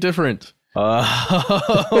completely different. You know,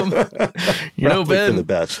 Ben, for the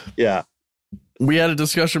best. Yeah. We had a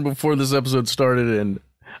discussion before this episode started, and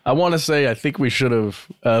I want to say I think we should have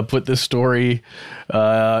put this story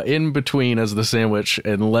in between as the sandwich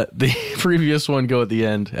and let the previous one go at the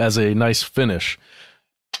end as a nice finish.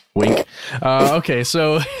 Wink. Okay,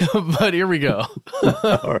 so, but here we go.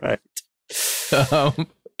 All right.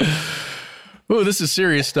 Oh, this is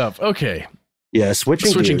serious stuff. Okay. Yeah,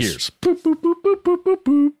 switching gears. Boop, boop, boop, boop, boop, boop,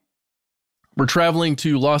 boop. We're traveling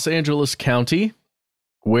to Los Angeles County,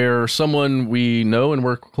 where someone we know and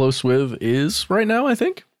work close with is right now, I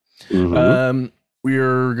think. Mm-hmm.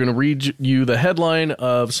 We're going to read you the headline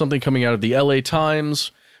of something coming out of the LA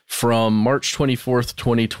Times from March 24th,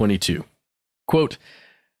 2022. Quote,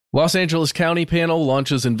 Los Angeles County panel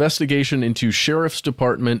launches investigation into Sheriff's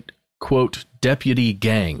Department, quote, deputy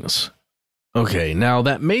gangs. Okay, now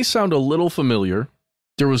that may sound a little familiar.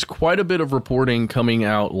 There was quite a bit of reporting coming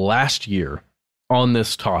out last year on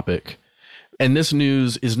this topic, and this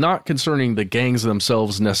news is not concerning the gangs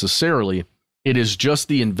themselves necessarily. It is just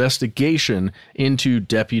the investigation into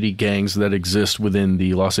deputy gangs that exist within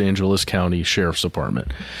the Los Angeles County Sheriff's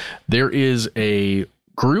Department. There is a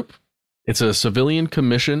group, it's a civilian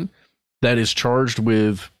commission that is charged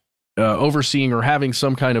with overseeing or having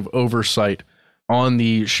some kind of oversight on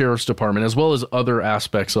the Sheriff's Department, as well as other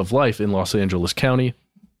aspects of life in Los Angeles County.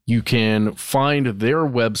 You can find their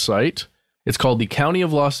website. It's called the County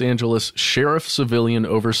of Los Angeles Sheriff Civilian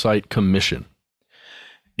Oversight Commission.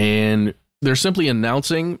 And they're simply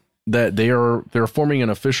announcing that they're forming an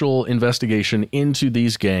official investigation into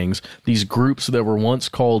these gangs, these groups that were once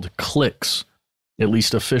called cliques, at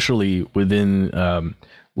least officially within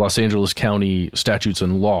Los Angeles County statutes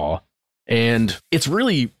and law. And it's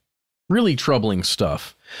really, really troubling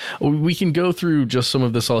stuff. We can go through just some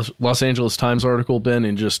of this Los Angeles Times article, Ben,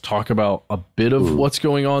 and just talk about a bit of what's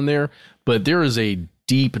going on there. But there is a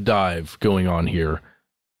deep dive going on here,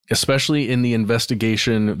 especially in the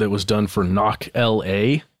investigation that was done for Knock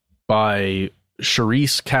LA by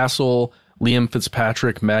Charisse Castle, Liam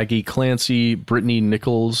Fitzpatrick, Maggie Clancy, Brittany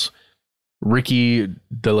Nichols, Ricky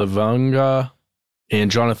DeLavanga,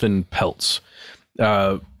 and Jonathan Peltz.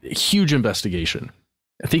 Huge investigation.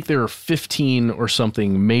 I think there are 15 or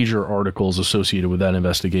something major articles associated with that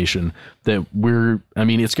investigation that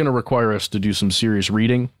it's going to require us to do some serious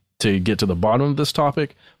reading to get to the bottom of this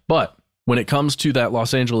topic. But when it comes to that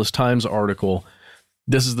Los Angeles Times article,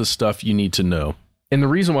 this is the stuff you need to know. And the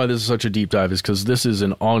reason why this is such a deep dive is because this is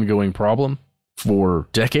an ongoing problem for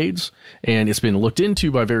decades, and it's been looked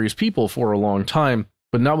into by various people for a long time,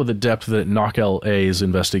 but not with the depth that Knock LA's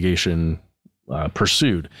investigation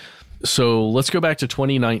pursued. So let's go back to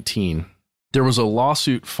 2019. There was a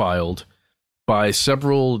lawsuit filed by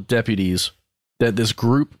several deputies that this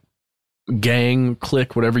group, gang,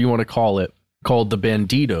 clique, whatever you want to call it, called the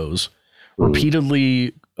Bandidos,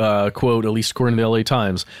 repeatedly, quote, at least according to the LA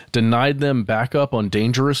Times, denied them backup on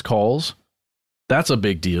dangerous calls. That's a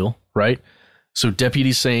big deal, right? So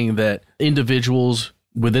deputies saying that individuals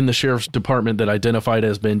within the sheriff's department that identified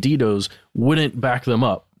as Bandidos wouldn't back them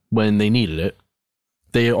up when they needed it.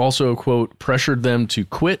 They also, quote, pressured them to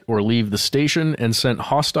quit or leave the station and sent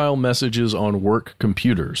hostile messages on work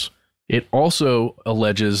computers. It also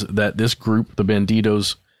alleges that this group, the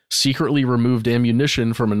Bandidos, secretly removed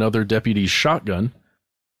ammunition from another deputy's shotgun.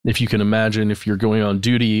 If you can imagine, if you're going on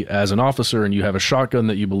duty as an officer and you have a shotgun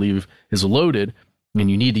that you believe is loaded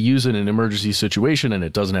and you need to use it in an emergency situation and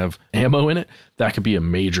it doesn't have ammo in it, that could be a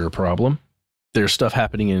major problem. There's stuff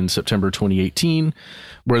happening in September 2018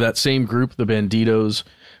 where that same group, the Bandidos,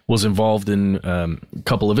 was involved in a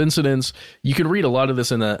couple of incidents. You can read a lot of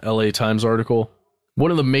this in the LA Times article. One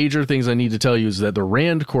of the major things I need to tell you is that the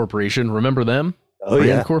RAND Corporation, remember them?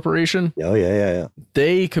 RAND Corporation? Oh, yeah.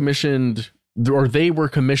 They were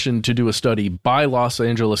commissioned to do a study by Los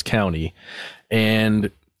Angeles County. And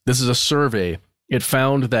this is a survey. It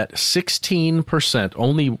found that 16%,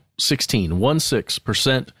 only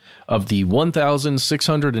 16% of the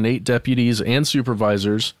 1,608 deputies and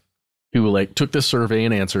supervisors who took this survey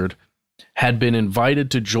and answered had been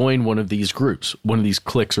invited to join one of these groups, one of these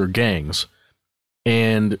cliques or gangs.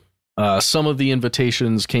 And some of the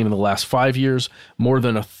invitations came in the last 5 years. More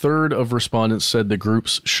than a third of respondents said the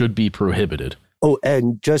groups should be prohibited. Oh,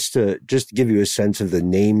 and just to give you a sense of the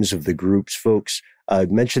names of the groups, folks, I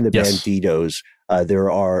mentioned the Bandidos.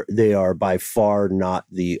 They are by far not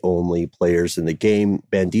the only players in the game.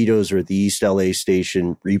 Bandidos are at the East LA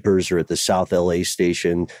station. Reapers are at the South LA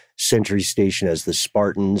station. Century Station as the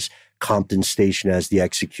Spartans. Compton Station as the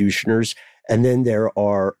Executioners. And then there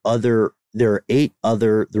are 8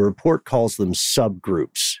 other, the report calls them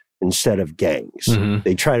subgroups instead of gangs. Mm-hmm.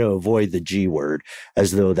 They try to avoid the G word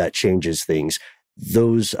as though that changes things.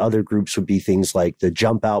 Those other groups would be things like the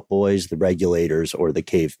Jump Out Boys, the Regulators, or the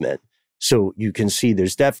Cavemen. So you can see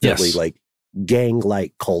there's definitely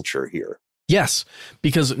gang-like culture here. Yes,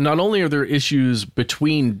 because not only are there issues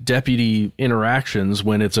between deputy interactions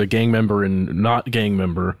when it's a gang member and not gang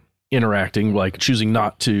member interacting, like choosing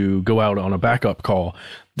not to go out on a backup call,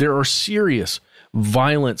 there are serious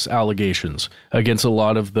violence allegations against a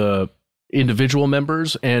lot of the individual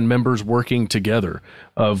members and members working together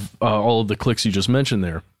of all of the cliques you just mentioned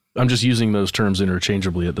there. I'm just using those terms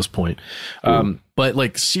interchangeably at this point.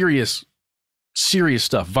 But serious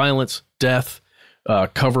stuff, violence, death,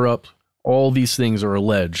 cover up, all these things are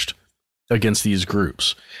alleged against these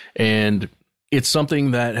groups. And it's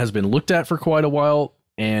something that has been looked at for quite a while.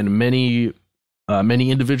 And many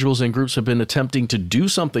individuals and groups have been attempting to do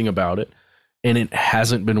something about it, and it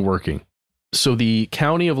hasn't been working. So the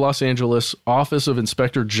County of Los Angeles Office of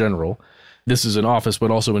Inspector General, this is an office,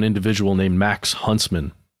 but also an individual named Max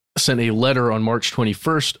Huntsman, sent a letter on March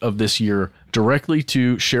 21st of this year directly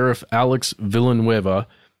to Sheriff Alex Villanueva,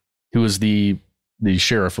 who is the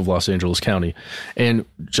sheriff of Los Angeles County, and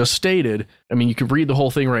just stated, you can read the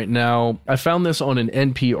whole thing right now. I found this on an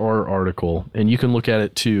NPR article, and you can look at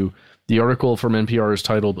it too. The article from NPR is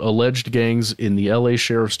titled "Alleged Gangs in the LA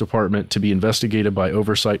Sheriff's Department to be Investigated by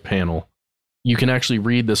Oversight Panel." You can actually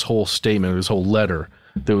read this whole statement, this whole letter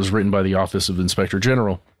that was written by the Office of Inspector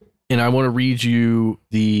General. And I want to read you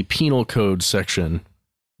the penal code section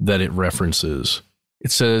that it references.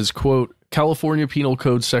 It says, quote, California Penal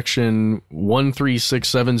Code Section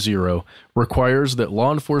 13670 requires that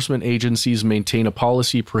law enforcement agencies maintain a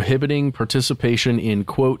policy prohibiting participation in,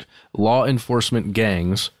 quote, law enforcement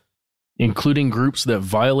gangs, including groups that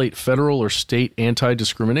violate federal or state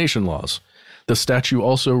anti-discrimination laws. The statute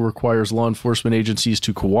also requires law enforcement agencies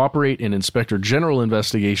to cooperate in Inspector General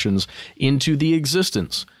investigations into the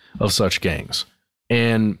existence of such gangs.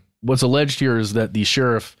 And what's alleged here is that the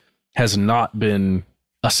sheriff has not been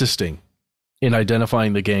assisting in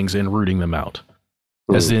identifying the gangs and rooting them out,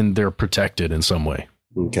 as in they're protected in some way.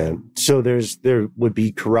 Okay. So there would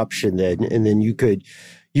be corruption then, and then you could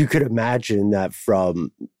imagine that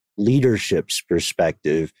from leadership's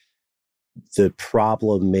perspective, the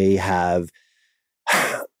problem may have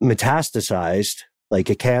metastasized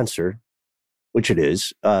like a cancer, which it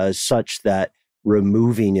is, such that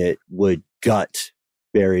removing it would gut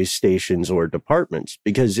various stations or departments,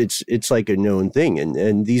 because it's like a known thing.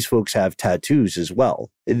 And these folks have tattoos as well.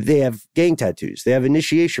 They have gang tattoos. They have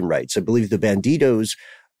initiation rites. I believe the Bandidos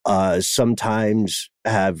sometimes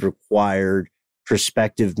have required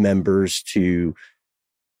prospective members to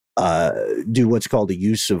do what's called a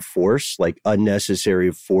use of force, like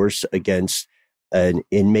unnecessary force against an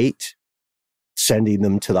inmate, sending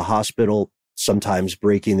them to the hospital, sometimes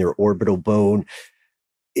breaking their orbital bone.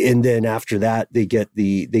 And then after that, they get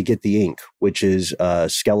the ink, which is a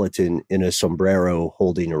skeleton in a sombrero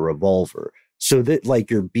holding a revolver. So that,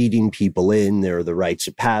 like, you're beating people in, there are the rites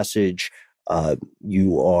of passage.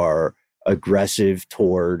 You are aggressive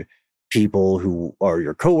toward people who are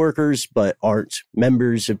your coworkers, but aren't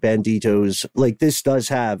members of Banditos. Like, this does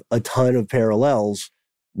have a ton of parallels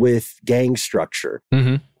with gang structure.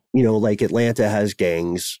 Mm-hmm. You know, like Atlanta has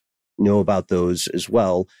gangs, know about those as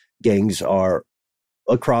well. Gangs are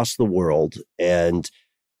across the world, and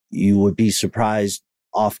you would be surprised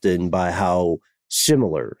often by how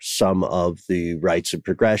similar some of the rites of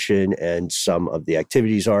progression and some of the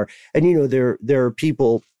activities are. And, you know, there are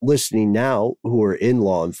people listening now who are in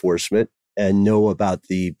law enforcement and know about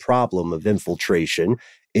the problem of infiltration.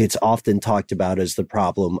 It's often talked about as the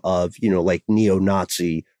problem of, you know, like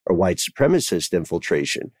neo-Nazi or white supremacist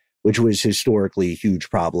infiltration, which was historically a huge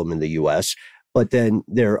problem in the US. But then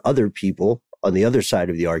there are other people on the other side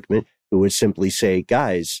of the argument who would simply say,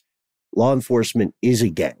 guys, law enforcement is a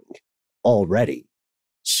gang already.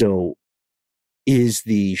 So is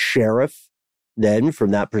the sheriff then,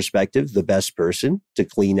 from that perspective, the best person to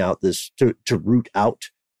clean out this, to root out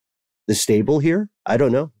the stable here? I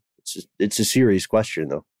don't know. It's a serious question,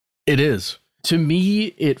 though. It is. To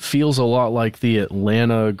me, it feels a lot like the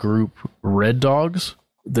Atlanta group Red Dogs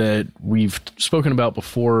that we've spoken about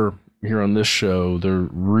before here on this show. They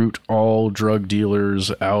root all drug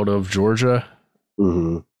dealers out of Georgia.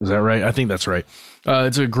 Mm-hmm. Is that right? I think that's right.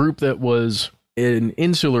 It's a group that was an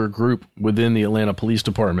insular group within the Atlanta Police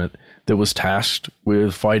Department that was tasked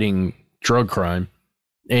with fighting drug crime,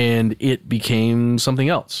 and it became something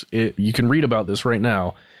else. You can read about this right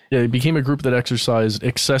now. It became a group that exercised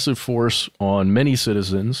excessive force on many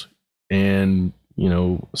citizens and, you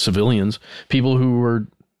know, civilians, people who were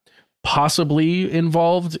possibly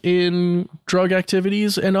involved in drug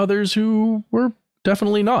activities and others who were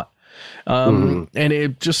definitely not. And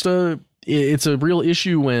it's a real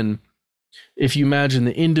issue when, if you imagine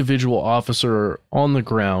the individual officer on the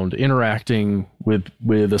ground interacting with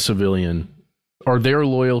a civilian, are their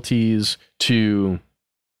loyalties to,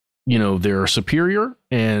 you know, their superior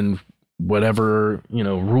and whatever, you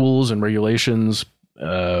know, rules and regulations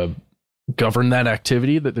govern that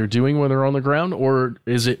activity that they're doing when they're on the ground? Or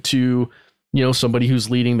is it to, you know, somebody who's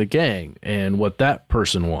leading the gang and what that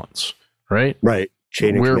person wants, right? Right.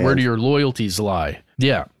 Chain of command. Where do your loyalties lie?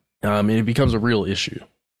 Yeah. It becomes a real issue.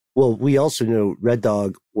 Well, we also know Red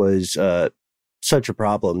Dog was such a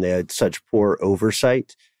problem. They had such poor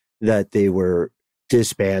oversight that they were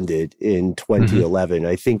disbanded in 2011,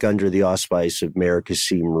 I think under the auspice of Mayor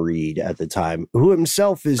Kasim Reed at the time, who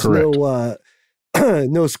himself is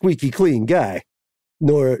no squeaky clean guy,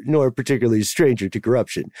 nor particularly a stranger to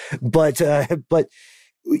corruption. But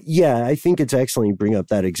yeah, I think it's excellent you bring up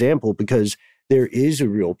that example, because there is a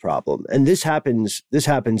real problem. And this happens in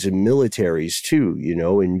militaries too. You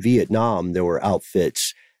know, in Vietnam, there were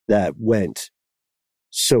outfits that went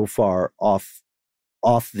so far off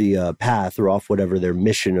the path, or off whatever their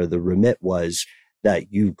mission or the remit was,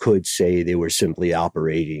 that you could say they were simply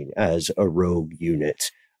operating as a rogue unit.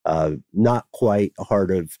 Not quite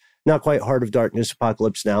Heart of Darkness,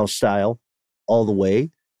 Apocalypse Now style all the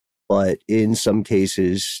way, but in some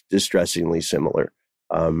cases distressingly similar.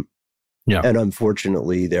 Yeah. And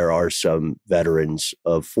unfortunately, there are some veterans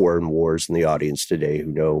of foreign wars in the audience today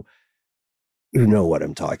who know what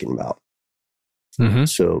I'm talking about. Mm-hmm.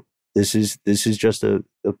 So this is just a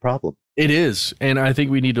problem. It is. And I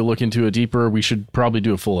think we need to look into it deeper. We should probably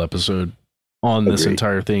do a full episode on this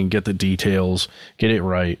entire thing, get the details, get it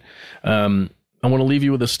right. I want to leave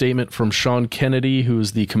you with a statement from Sean Kennedy, who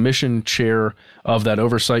is the commission chair of that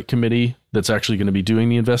oversight committee that's actually going to be doing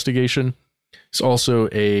the investigation. He's also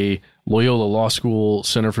a Loyola Law School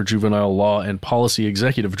Center for Juvenile Law and Policy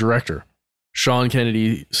Executive Director. Sean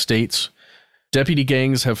Kennedy states, "Deputy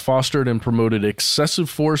gangs have fostered and promoted excessive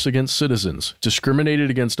force against citizens, discriminated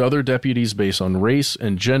against other deputies based on race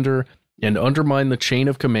and gender, and undermined the chain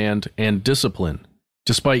of command and discipline.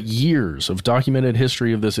 Despite years of documented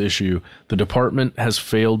history of this issue, the department has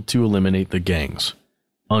failed to eliminate the gangs."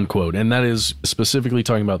 Unquote. And that is specifically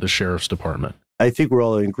talking about the sheriff's department. I think we're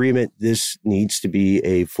all in agreement. This needs to be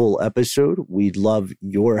a full episode. We'd love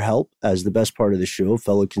your help as the best part of the show,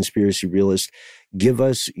 fellow conspiracy realists. Give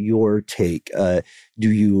us your take. Do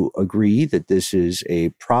you agree that this is a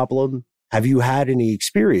problem? Have you had any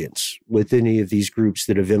experience with any of these groups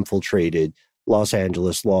that have infiltrated Los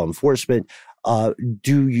Angeles law enforcement?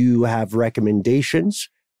 Do you have recommendations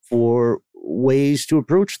for ways to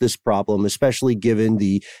approach this problem, especially given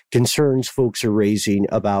the concerns folks are raising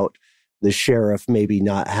about the sheriff maybe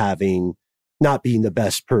not being the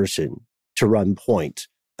best person to run point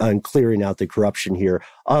on clearing out the corruption here.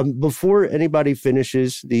 Before anybody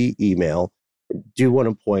finishes the email, I do want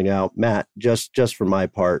to point out, Matt, just for my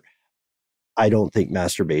part, I don't think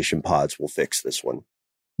masturbation pods will fix this one.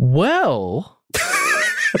 Well,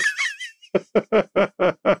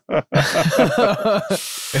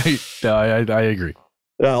 no, I agree.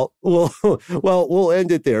 Well, we'll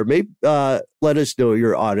end it there. Maybe let us know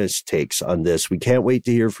your honest takes on this. We can't wait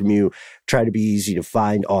to hear from you. Try to be easy to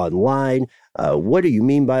find online. What do you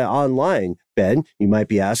mean by online, Ben? You might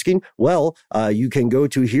be asking. Well, you can go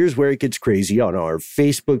to Here's Where It Gets Crazy on our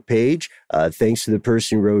Facebook page. Thanks to the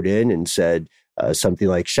person who wrote in and said something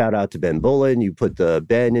like, shout out to Ben Bullen. You put the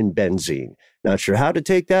Ben in benzene. Not sure how to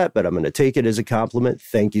take that, but I'm going to take it as a compliment.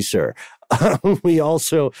 Thank you, sir. We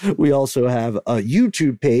also have a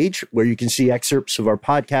YouTube page where you can see excerpts of our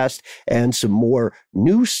podcast and some more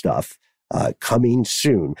new stuff coming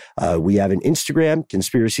soon. We have an Instagram,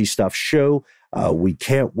 Conspiracy Stuff Show. We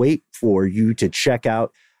can't wait for you to check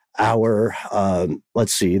out our,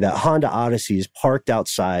 that Honda Odyssey is parked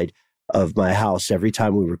outside of my house every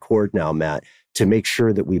time we record now, Matt, to make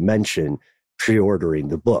sure that we mention pre-ordering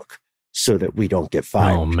the book so that we don't get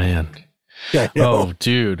fired. Oh, man. Oh,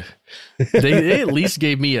 dude. They at least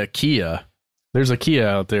gave me a Kia. There's a Kia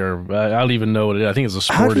out there. I don't even know what it is. I think it's a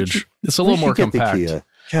Sportage. It's a little more compact.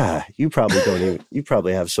 Yeah, you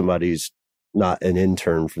probably have somebody who's not an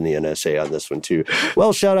intern from the NSA on this one too.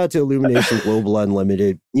 Well, shout out to Illumination Global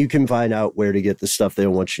Unlimited. You can find out where to get the Stuff They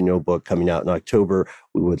Don't Want You to Know book coming out in October.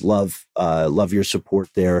 We would love your support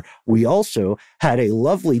there. We also had a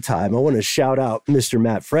lovely time. I want to shout out Mr.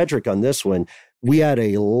 Matt Frederick on this one. We had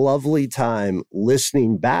a lovely time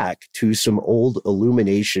listening back to some old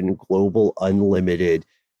Illumination Global Unlimited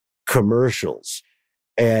commercials.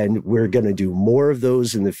 And we're going to do more of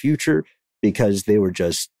those in the future because they were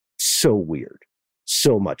just so weird.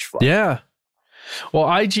 So much fun. Yeah. Well,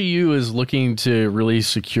 IGU is looking to really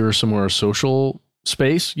secure some more social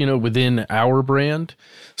space, within our brand.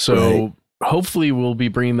 So hopefully we'll be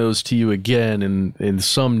bringing those to you again in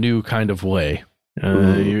some new kind of way.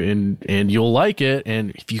 And you'll like it.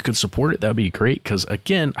 And if you could support it, that'd be great. Because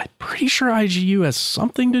again, I'm pretty sure IGU has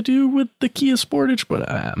something to do with the Kia Sportage, but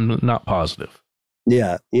I'm not positive.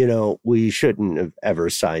 Yeah. We shouldn't have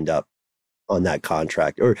ever signed up on that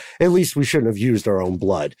contract, or at least we shouldn't have used our own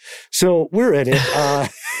blood. So we're in it.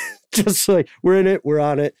 Just like we're in it, we're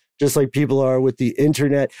on it, just like people are with the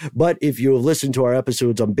internet. But if you have listened to our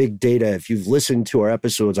episodes on big data, if you've listened to our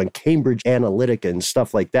episodes on Cambridge Analytica and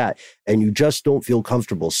stuff like that, and you just don't feel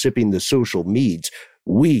comfortable sipping the social meds,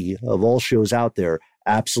 we, of all shows out there,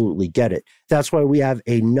 absolutely get it. That's why we have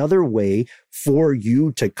another way for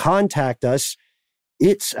you to contact us.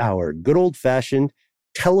 It's our good old-fashioned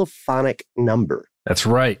telephonic number. That's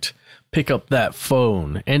right. Pick up that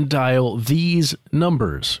phone and dial these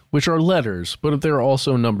numbers, which are letters, but they're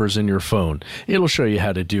also numbers in your phone. It'll show you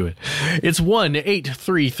how to do it. It's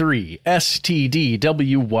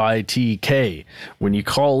 1-833-STDWYTK. When you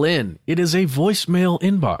call in, it is a voicemail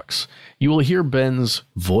inbox. You will hear Ben's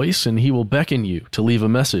voice and he will beckon you to leave a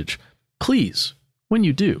message. Please, when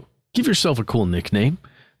you do, give yourself a cool nickname.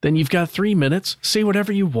 Then you've got 3 minutes. Say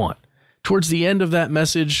whatever you want. Towards the end of that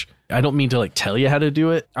message, I don't mean to tell you how to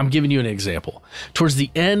do it. I'm giving you an example. Towards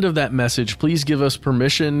the end of that message, please give us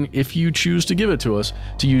permission, if you choose to give it to us,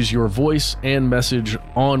 to use your voice and message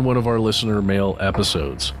on one of our listener mail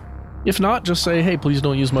episodes. If not, just say, hey, please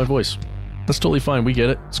don't use my voice. That's totally fine. We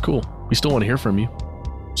get it. It's cool. We still want to hear from you.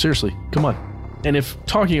 Seriously, come on. And if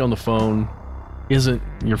talking on the phone isn't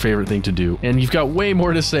your favorite thing to do, and you've got way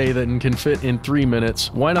more to say than can fit in 3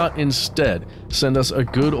 minutes, why not instead send us a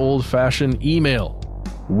good old-fashioned email?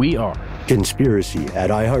 We are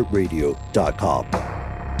conspiracy@iheartradio.com.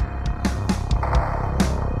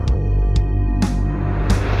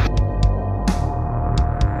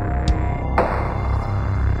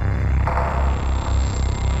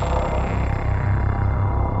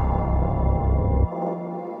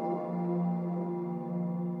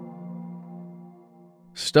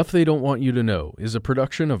 Stuff They Don't Want You to Know is a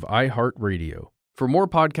production of iHeartRadio. For more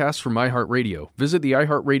podcasts from iHeartRadio, visit the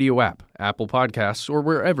iHeartRadio app, Apple Podcasts, or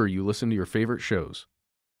wherever you listen to your favorite shows.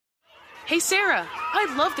 Hey, Sarah,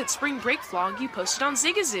 I love that spring break vlog you posted on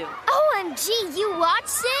Zigazoo. OMG, you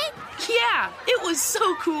watched it? Yeah, it was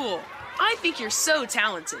so cool. I think you're so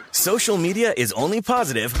talented. Social media is only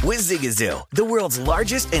positive with Zigazoo, the world's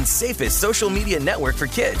largest and safest social media network for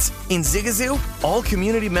kids. In Zigazoo, all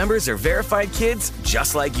community members are verified kids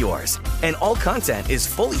just like yours, and all content is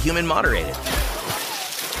fully human moderated.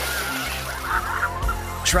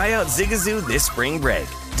 Try out Zigazoo this spring break.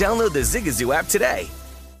 Download the Zigazoo app today.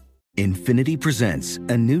 Infiniti presents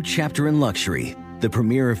a new chapter in luxury, the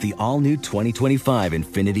premiere of the all-new 2025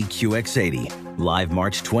 Infiniti QX80, live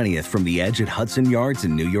March 20th from the Edge at Hudson Yards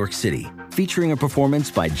in New York City, featuring a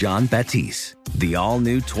performance by John Batiste. The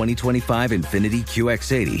all-new 2025 Infiniti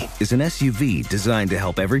QX80 is an SUV designed to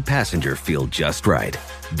help every passenger feel just right.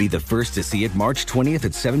 Be the first to see it March 20th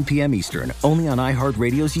at 7 p.m. Eastern, only on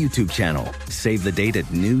iHeartRadio's YouTube channel. Save the date at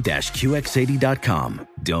new-QX80.com.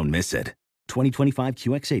 Don't miss it. 2025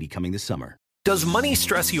 QX80 coming this summer. Does money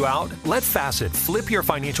stress you out? Let Facet flip your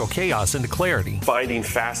financial chaos into clarity. Finding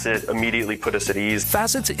Facet immediately put us at ease.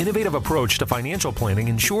 Facet's innovative approach to financial planning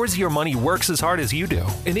ensures your money works as hard as you do,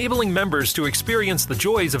 enabling members to experience the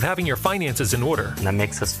joys of having your finances in order. And that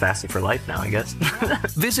makes us Facet for life now, I guess.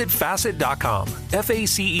 Visit Facet.com,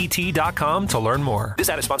 FACET.com to learn more. This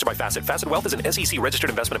ad is sponsored by Facet. Facet Wealth is an SEC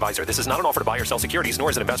registered investment advisor. This is not an offer to buy or sell securities,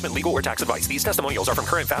 nor is it investment, legal, or tax advice. These testimonials are from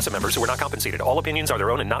current Facet members who are not compensated. All opinions are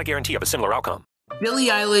their own and not a guarantee of a similar outcome. Billie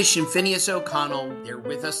Eilish and Phineas O'Connell, they're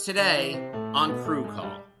with us today on Crew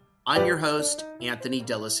Call. I'm your host, Anthony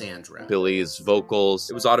D'Alessandro. Billie's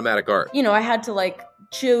vocals, it was automatic art. You know, I had to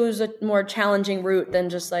choose a more challenging route than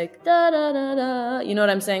just da da da da. You know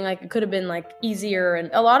what I'm saying? It could have been easier.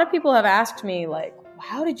 And a lot of people have asked me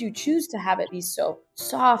how did you choose to have it be so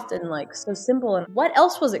soft and so simple? And what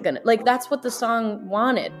else was it gonna that's what the song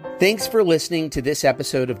wanted. Thanks for listening to this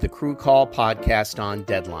episode of the Crew Call podcast on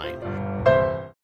Deadline.